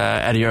be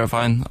Eddie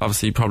Irvine,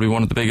 obviously probably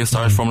one of the biggest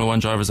Irish Formula 1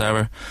 drivers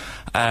ever.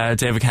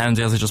 David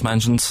Kennedy, as I just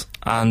mentioned,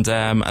 and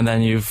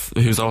then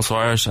who's also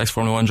Irish,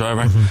 ex-Formula 1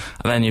 driver, and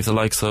then you've the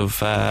likes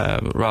of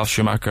Ralph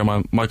Schumacher,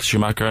 Michael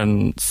Schumacher,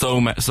 and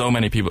so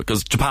many people,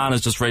 because Japan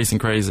is just racing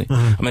crazy.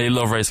 I mean, they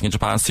love racing in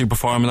Japan. Super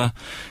Formula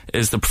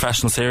is the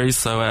professional series,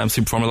 so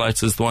Super Formula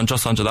Lights is the one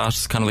just under that.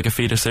 It's kind of like a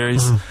feeder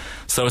series,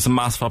 so it's a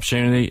massive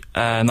opportunity,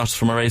 not just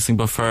for my racing,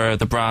 but for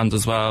the brand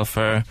as well,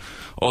 for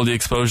all the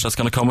exposure that's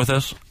going to come with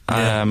it.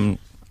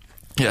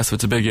 So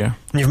it's a big year.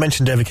 You've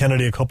mentioned David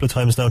Kennedy a couple of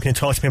times now. Can you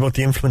talk to me about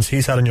the influence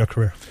he's had in your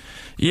career?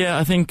 Yeah,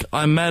 I think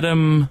I met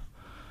him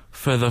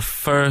for the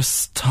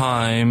first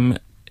time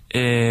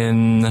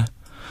I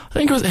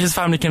think it was his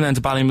family came down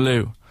to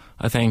Ballymaloe,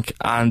 I think,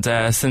 and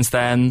since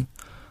then,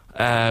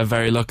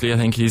 very luckily, I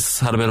think he's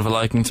had a bit of a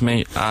liking to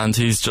me, and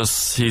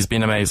he's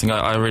been amazing.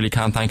 I really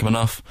can't thank him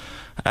enough.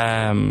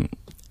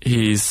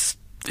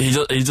 He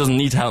doesn't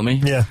need to help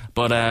me,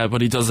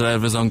 but he does it out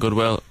of his own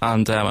goodwill,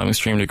 and I'm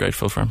extremely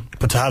grateful for him.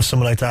 But to have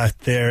someone like that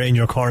there in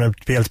your corner,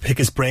 to be able to pick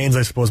his brains,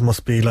 I suppose,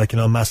 must be like,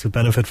 a massive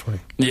benefit for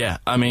you. Yeah,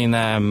 I mean,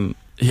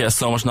 he has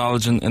so much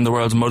knowledge in the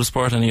world of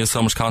motorsport, and he has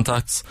so much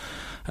contacts.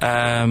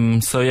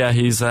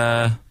 He's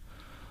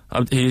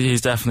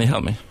definitely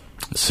helped me.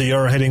 So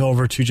you're heading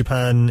over to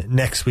Japan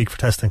next week for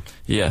testing?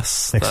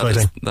 Yes.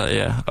 Exciting. Oh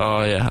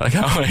yeah, I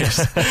can't wait.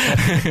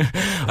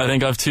 I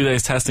think I have 2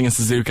 days testing in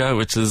Suzuka,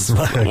 which is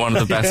one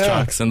of the best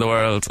tracks in the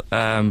world.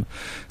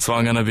 So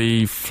I'm going to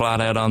be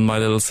flat out on my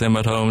little sim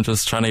at home,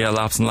 just trying to get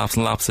laps and laps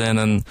and laps in,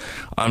 and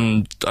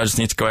I just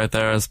need to go out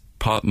there as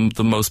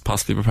the most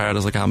possibly prepared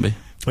as I can be.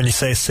 When you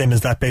say sim,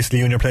 is that basically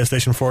you and your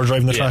PlayStation 4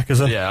 driving the track, is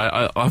it?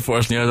 Yeah,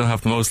 unfortunately I don't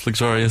have the most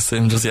luxurious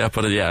sim just yet,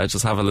 but I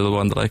just have a little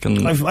one that I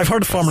can... I've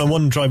heard Formula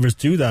 1 drivers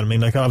do that. I mean,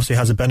 like, obviously it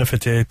has a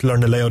benefit to learn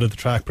the layout of the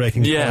track,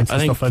 braking points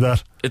and stuff like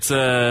that. It's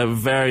a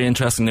very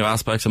interesting new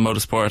aspect of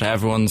motorsport.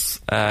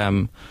 Everyone's...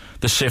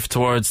 the shift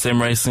towards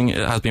sim racing, it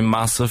has been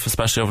massive,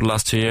 especially over the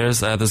last 2 years.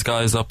 There's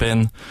guys up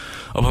in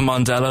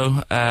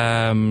Mondello,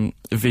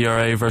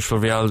 VRA, virtual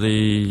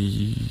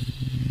reality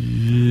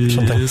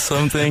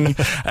something.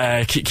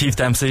 Keith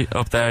Dempsey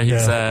up there,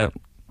 he's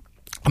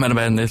I met him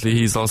in Italy.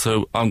 He's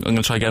also, I'm going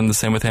to try getting the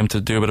same with him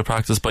to do a bit of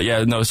practice, but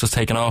it's just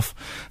taken off,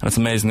 and it's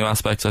amazing new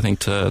aspects, I think,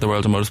 to the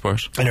world of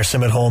motorsport. And your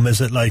sim at home,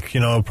 is it like,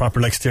 proper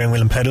like steering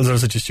wheel and pedals, or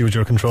is it just you with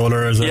your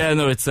controller?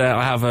 It's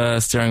I have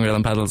a steering wheel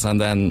and pedals, and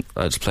then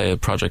I just play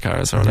Project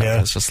Cars or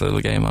whatever. It's just a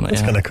little game on it.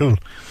 It's kind of cool.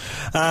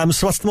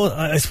 So what's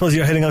I suppose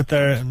you're heading out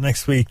there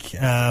next week,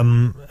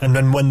 and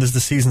then when does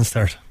the season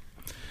start?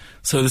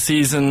 So the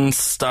season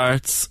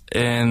starts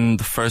in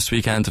the first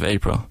weekend of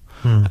April.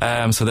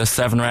 So there's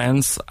 7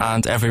 rounds,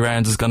 and every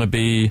round is going to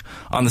be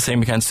on the same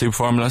weekend Super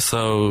Formula,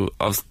 so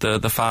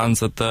the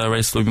fans at the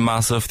race will be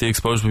massive, the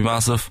exposure will be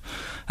massive.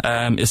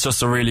 It's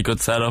just a really good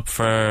setup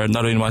for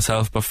not only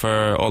myself, but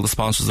for all the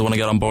sponsors that want to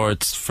get on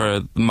board for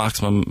the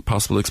maximum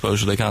possible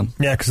exposure they can.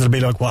 Yeah, because it'll be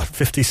like,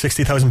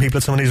 50,000-60,000 people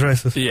at some of these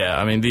races? Yeah,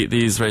 I mean,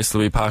 these races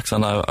will be packed,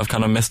 and I've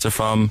kind of missed it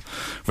from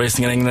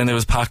racing in England. It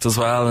was packed as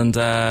well, and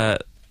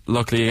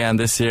luckily again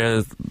this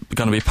year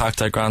going to be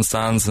packed out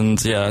grandstands,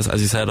 and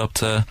as you said, up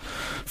to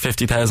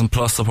 50,000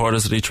 plus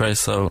supporters at each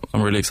race, so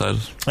I'm really excited.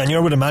 And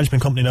you're with a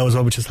management company now as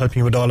well, which is helping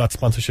you with all that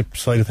sponsorship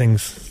side of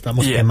things. That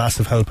must be a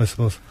massive help, I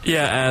suppose.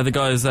 The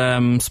guys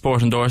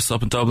Sport Endorse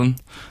up in Dublin,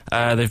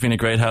 they've been a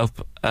great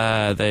help.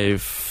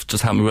 They've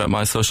just helped me with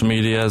my social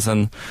medias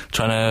and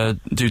trying to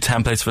do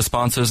templates for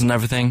sponsors and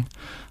everything,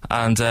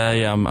 and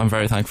I'm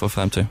very thankful for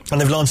them too. And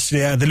they've launched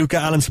the Lucca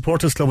Allen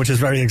Supporters Club, which is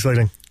very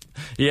exciting.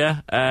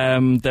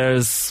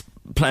 There's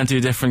plenty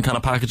of different kind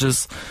of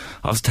packages,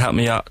 obviously to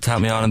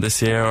help me on in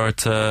this year, or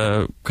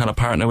to kind of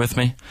partner with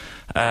me.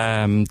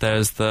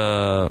 There's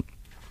the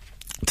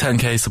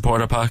 10k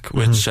supporter pack,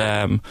 which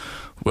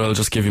will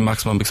just give you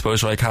maximum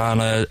exposure I can,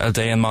 a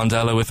day in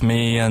Mondello with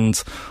me,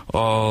 and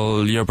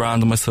all your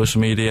brand on my social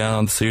media,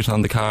 on the suit,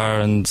 on the car,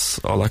 and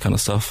all that kind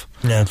of stuff.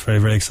 Yeah, it's very,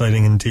 very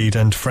exciting indeed.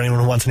 And for anyone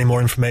who wants any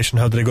more information,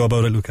 how do they go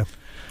about it, Lucca?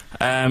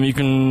 You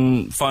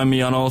can find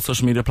me on all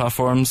social media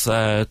platforms,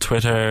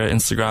 Twitter,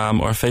 Instagram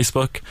or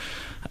Facebook.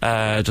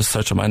 Just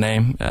search up my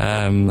name,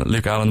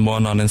 Lucca Allen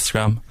 1 on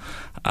Instagram,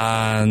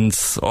 and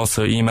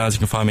also emails. You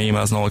can find my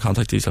emails and all the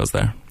contact details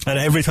there. And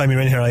every time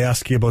you're in here I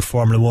ask you about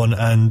Formula 1,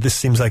 and this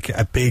seems like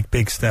a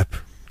big step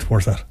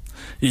towards that.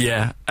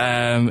 Yeah,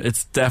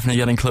 it's definitely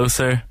getting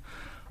closer.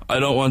 I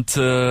don't want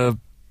to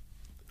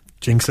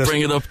jinx it,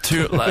 bring it up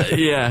too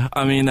yeah,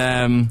 I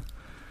mean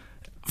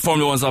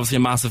Formula 1 is obviously a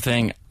massive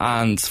thing,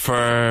 and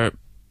I'd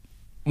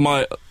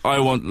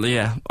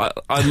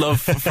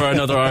love for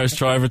another Irish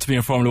driver to be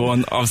in Formula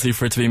 1, obviously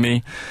for it to be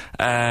me.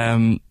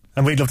 And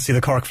we'd love to see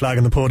the Cork flag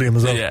on the podium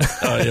as well.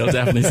 Yeah, you'll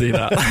definitely see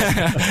that.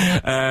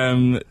 I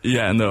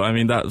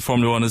mean, that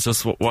Formula 1 is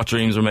just what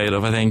dreams are made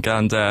of, I think,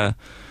 and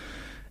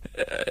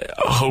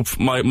hope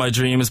my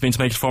dream has been to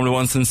make it Formula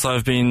 1 since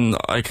I've been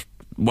like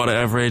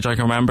whatever age I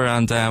can remember,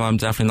 and I'm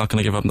definitely not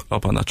going to give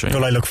up on that dream.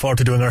 Well, I look forward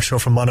to doing our show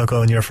from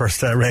Monaco in your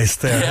first race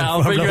there. Yeah,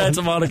 I'll bring you out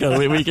to Monaco.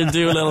 We can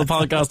do a little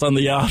podcast on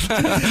the yacht.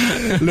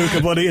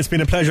 Lucca, buddy, it's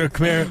been a pleasure.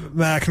 Come here,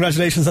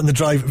 congratulations on the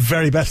drive.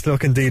 Very best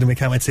luck indeed, and we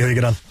can't wait to see how you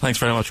get on. Thanks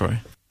very much, Rory.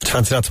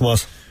 Fancy that,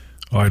 Tomas?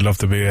 Oh, I'd love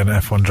to be an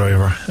F1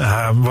 driver,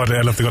 but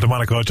I'd love to go to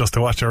Monaco just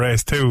to watch a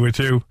race too with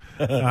you.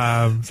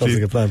 Sounds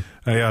like a plan.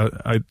 Yeah,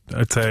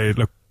 I'd say,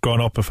 look, growing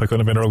up, if I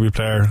couldn't have been a rugby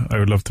player, I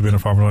would love to be a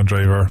Formula 1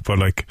 driver, but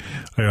like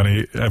I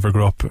only ever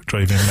grew up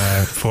driving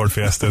Ford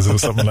Fiestas or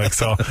something like,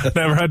 so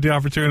never had the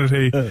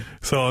opportunity,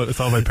 so it's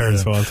all my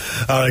parents' fault.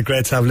 Alright,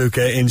 great to have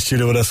Lucca in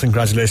studio with us.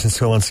 Congratulations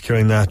to him on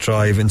securing that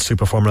drive in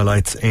Super Formula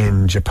Lights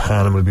in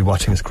Japan, and we'll be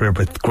watching his career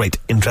with great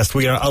interest.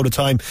 We are out of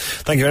time.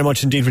 Thank you very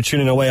much indeed for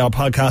tuning away. Our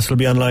podcast will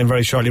be online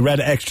very shortly,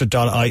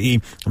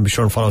 redextra.ie, and be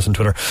sure and follow us on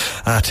Twitter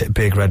at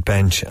Big Red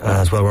Bench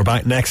as well. We're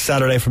back next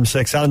Saturday from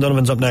 6. Alan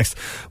Donovan's up next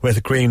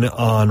with Green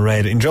on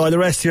Red. Enjoy the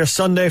rest of your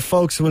Sunday,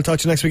 folks, and we'll talk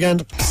to you next weekend.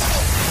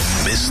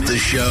 Missed the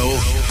show?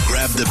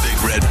 Grab the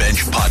Big Red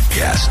Bench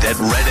podcast at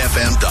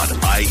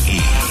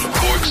redfm.ie.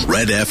 Cork's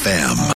Red FM.